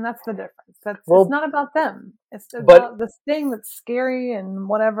the difference. It's not about them. It's about this thing that's scary and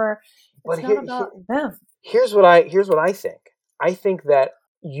whatever. It's not about them. Here's what I think. I think that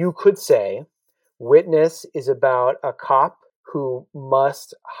you could say Witness is about a cop who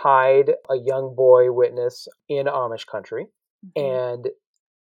must hide a young boy witness in Amish country, and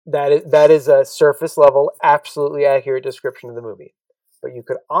that is a surface level, absolutely accurate description of the movie. But you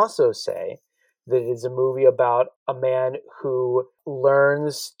could also say that it is a movie about a man who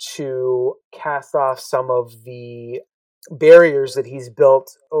learns to cast off some of the barriers that he's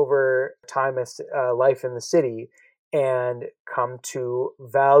built over time as life in the city, and come to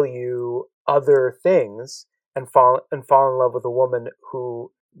value other things, and fall in love with a woman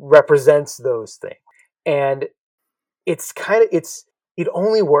who represents those things. And it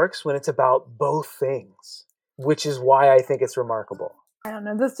only works when it's about both things, which is why I think it's remarkable. I don't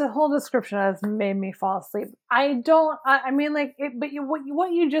know. This whole description has made me fall asleep. I mean, like,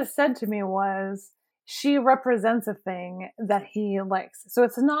 what you just said to me was she represents a thing that he likes. So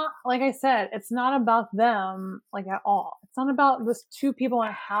it's not, like I said, it's not about them, like, at all. It's not about this two people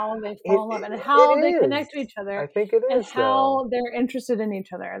and how they fall in love and how they connect to each other. I think it and is, how they're interested in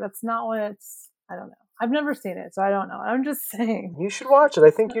each other. That's not what it's, I don't know. I've never seen it, so I don't know. I'm just saying. You should watch it. I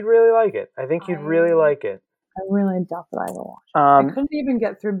think you'd really like it. I really doubt that I will watch it. I couldn't even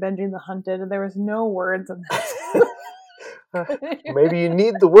get through binging The Hunted, and there was no words in this. Maybe you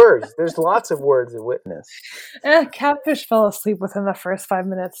need the words. There's lots of words in Witness. Catfish fell asleep within the first 5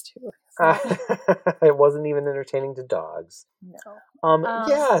 minutes, too. So. It wasn't even entertaining to dogs. No.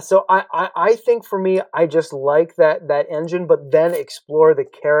 Yeah, so I think for me, I just like that engine, but then explore the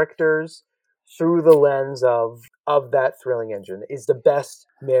characters through the lens of that thrilling engine is the best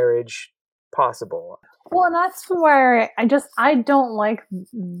marriage possible. Well, and that's where I don't like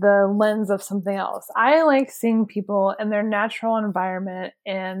the lens of something else. I like seeing people in their natural environment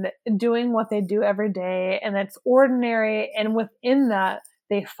and doing what they do every day, and it's ordinary, and within that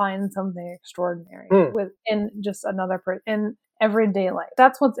they find something extraordinary within just another person in everyday life.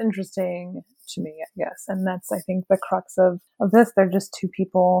 That's what's interesting to me, I guess, and that's, I think, the crux of this. They're just two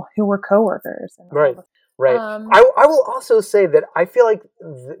people who were coworkers, and right. I will also say that I feel like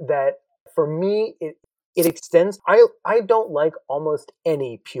that for me it extends. I don't like almost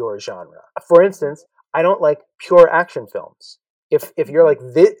any pure genre. For instance, I don't like pure action films. If you're like,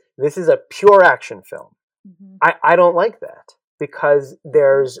 this is a pure action film, I don't like that, because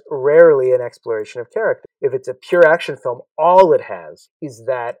there's rarely an exploration of character. If it's a pure action film, all it has is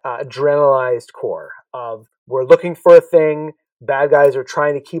that adrenalized core of, we're looking for a thing, bad guys are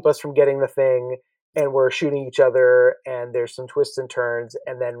trying to keep us from getting the thing, and we're shooting each other, and there's some twists and turns,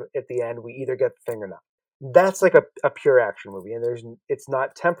 and then at the end we either get the thing or not. That's like a pure action movie, and it's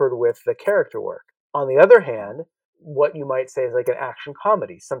not tempered with the character work. On the other hand, what you might say is like an action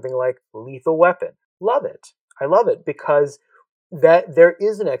comedy, something like Lethal Weapon. Love it. I love it because that there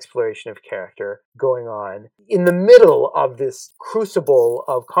is an exploration of character going on. In the middle of this crucible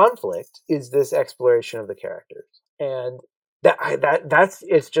of conflict is this exploration of the characters. And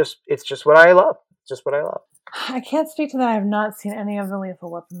it's just what I love. Just what I love. I can't speak to that. I have not seen any of the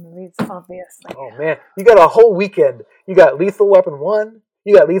Lethal Weapon movies, obviously. Oh man, you got a whole weekend. You got Lethal Weapon 1,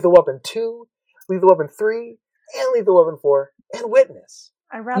 you got Lethal Weapon 2, Lethal Weapon 3, and Lethal Weapon 4, and Witness.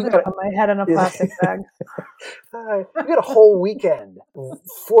 I'd rather put my head in a plastic bag. You got a whole weekend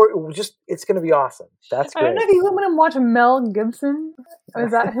for just, it's going to be awesome. That's great. I don't know if you want to watch Mel Gibson.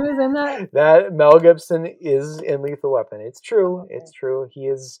 Is that who is in that? That Mel Gibson is in Lethal Weapon. It's true. Okay. It's true.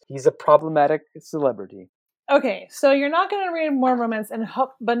 He's a problematic celebrity. Okay, so you're not going to read more romance,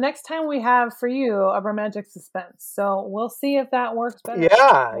 but next time we have for you a romantic suspense. So we'll see if that works better.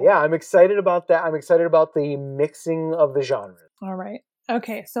 Yeah, I'm excited about that. I'm excited about the mixing of the genres. All right.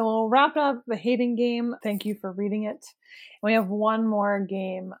 Okay, so we'll wrap up the hating game. Thank you for reading it. We have one more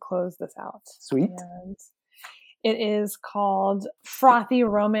game. Close this out. Sweet. And it is called Frothy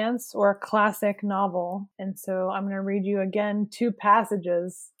Romance, or a classic novel. And so I'm going to read you again 2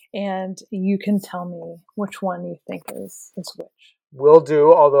 passages, and you can tell me which one you think is which. Will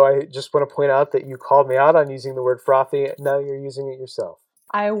do, although I just want to point out that you called me out on using the word frothy. Now you're using it yourself.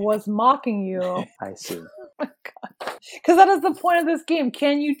 I was mocking you. I see. Oh my God. Because that is the point of this game.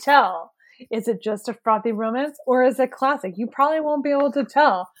 Can you tell? Is it just a frothy romance, or is it classic? You probably won't be able to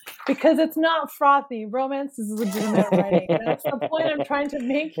tell, because it's not frothy. Romance is legitimate writing. And that's the point I'm trying to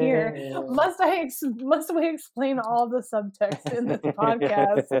make here. Must we explain all the subtext in this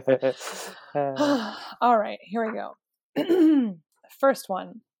podcast? All right, here we go. First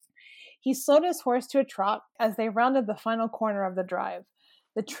one. He slowed his horse to a trot as they rounded the final corner of the drive.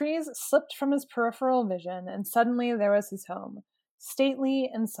 The trees slipped from his peripheral vision, and suddenly there was his home. Stately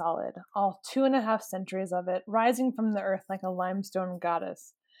and solid, all 2.5 centuries of it, rising from the earth like a limestone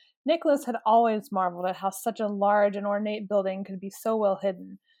goddess. Nicholas had always marveled at how such a large and ornate building could be so well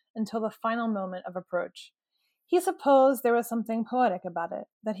hidden, until the final moment of approach. He supposed there was something poetic about it,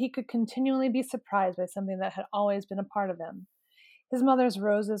 that he could continually be surprised by something that had always been a part of him. His mother's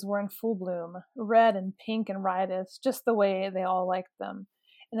roses were in full bloom, red and pink and riotous, just the way they all liked them.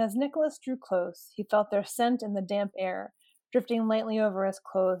 And as Nicholas drew close, he felt their scent in the damp air, drifting lightly over his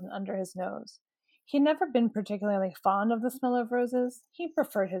clothes and under his nose. He had never been particularly fond of the smell of roses. He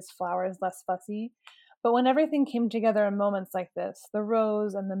preferred his flowers less fussy. But when everything came together in moments like this, the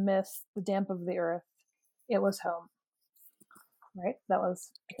rose and the mist, the damp of the earth, it was home. Right? That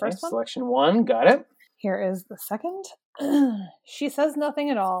was the first one. Selection 1, got it. Here is the second. She says nothing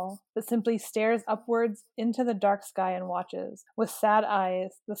at all, but simply stares upwards into the dark sky and watches, with sad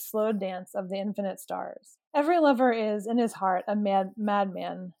eyes, the slow dance of the infinite stars. Every lover is, in his heart, a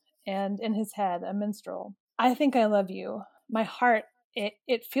madman, and in his head, a minstrel. I think I love you. My heart,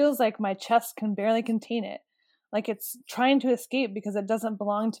 it feels like my chest can barely contain it. Like it's trying to escape because it doesn't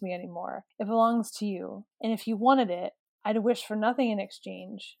belong to me anymore. It belongs to you. And if you wanted it, I'd wish for nothing in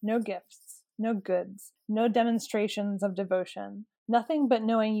exchange. No gifts, no goods, no demonstrations of devotion. Nothing but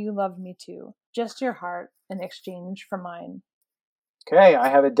knowing you loved me too. Just your heart in exchange for mine. Okay, I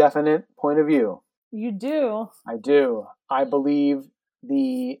have a definite point of view. You do? I do. I believe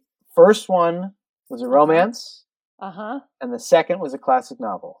the first one was a romance. And the second was a classic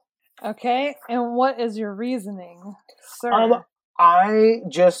novel. Okay, and what is your reasoning, sir? I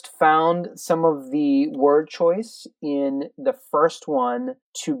just found some of the word choice in the first one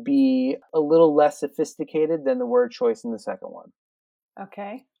to be a little less sophisticated than the word choice in the second one.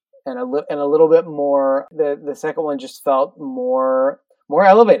 Okay. And a little bit more. The second one just felt more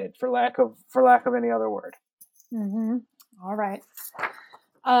elevated, for lack of any other word. Mm-hmm. All right.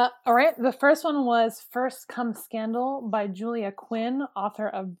 All right. The first one was First Come Scandal by Julia Quinn, author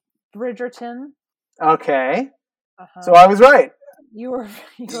of Bridgerton. Okay. So I was right. You were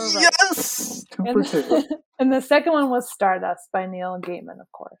right. Yes! 2 for 2. And the second one was Stardust by Neil Gaiman,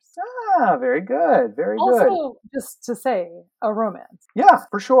 of course. Ah, very good. Very good. Also, just to say, a romance. Yeah,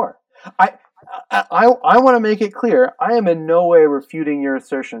 for sure. I want to make it clear, I am in no way refuting your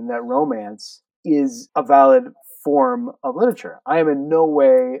assertion that romance is a valid form of literature. I am in no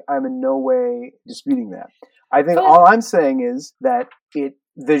way disputing that. I think all I'm saying is that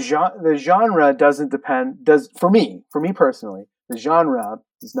the genre for me personally, the genre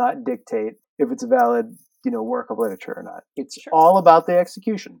does not dictate if it's a valid, work of literature or not. It's all about the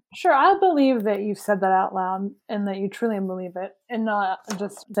execution. Sure, I believe that you've said that out loud and that you truly believe it, and not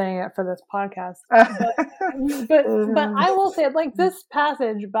just saying it for this podcast. But I will say, like, this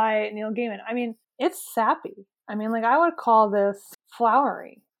passage by Neil Gaiman, I mean, it's sappy. I mean, like, I would call this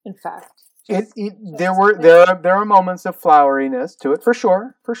flowery, in fact. There are moments of floweriness to it, for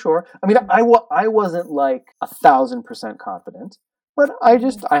sure. I mean, I wasn't like 1,000% confident, but I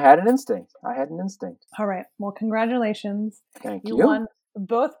had an instinct. All right. Well, congratulations. Thank you. You won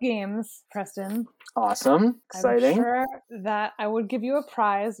both games, Preston. Awesome. Exciting. I'm sure that I would give you a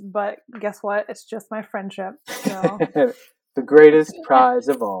prize, but guess what? It's just my friendship. So. The greatest prize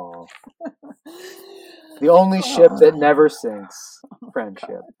of all. The only ship that never sinks.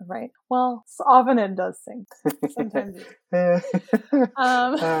 Friendship. Right. Well, so often it does sink. Sometimes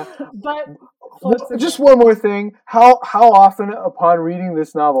but just one more thing. How often upon reading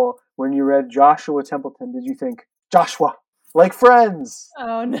this novel, when you read Joshua Templeton, did you think, Joshua, like Friends?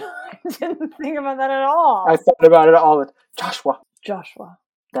 Oh, no. I didn't think about that at all. I thought about it all the time. Joshua.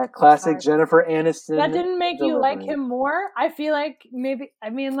 That classic Jennifer Aniston. That didn't make you like him more? I feel like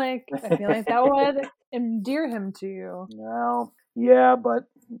that would endear him to you. No. Yeah, but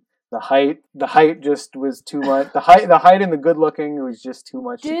the height just was too much. The height and the good looking was just too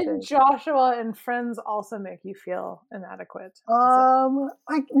much. Did Joshua and Friends also make you feel inadequate? No,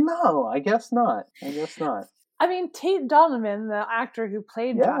 I guess not. I mean, Tate Donovan, the actor who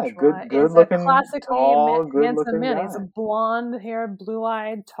played Joshua, good is looking, a classically tall, handsome man. guy. He's a blonde-haired,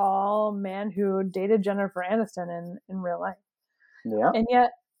 blue-eyed, tall man who dated Jennifer Aniston in real life. Yeah. And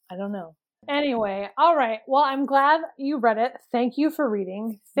yet, I don't know. Anyway, all right. Well, I'm glad you read it. Thank you for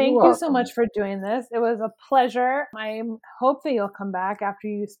reading. Thank you so much for doing this. It was a pleasure. I hope that you'll come back after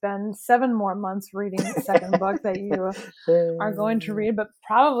you spend 7 more months reading the second book that you are going to read, but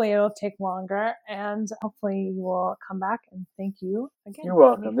probably it'll take longer, and hopefully you will come back, and thank you again. You're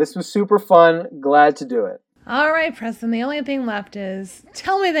welcome. This was super fun. Glad to do it. All right, Preston, the only thing left is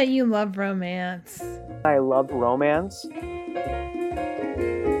tell me that you love romance. I love romance.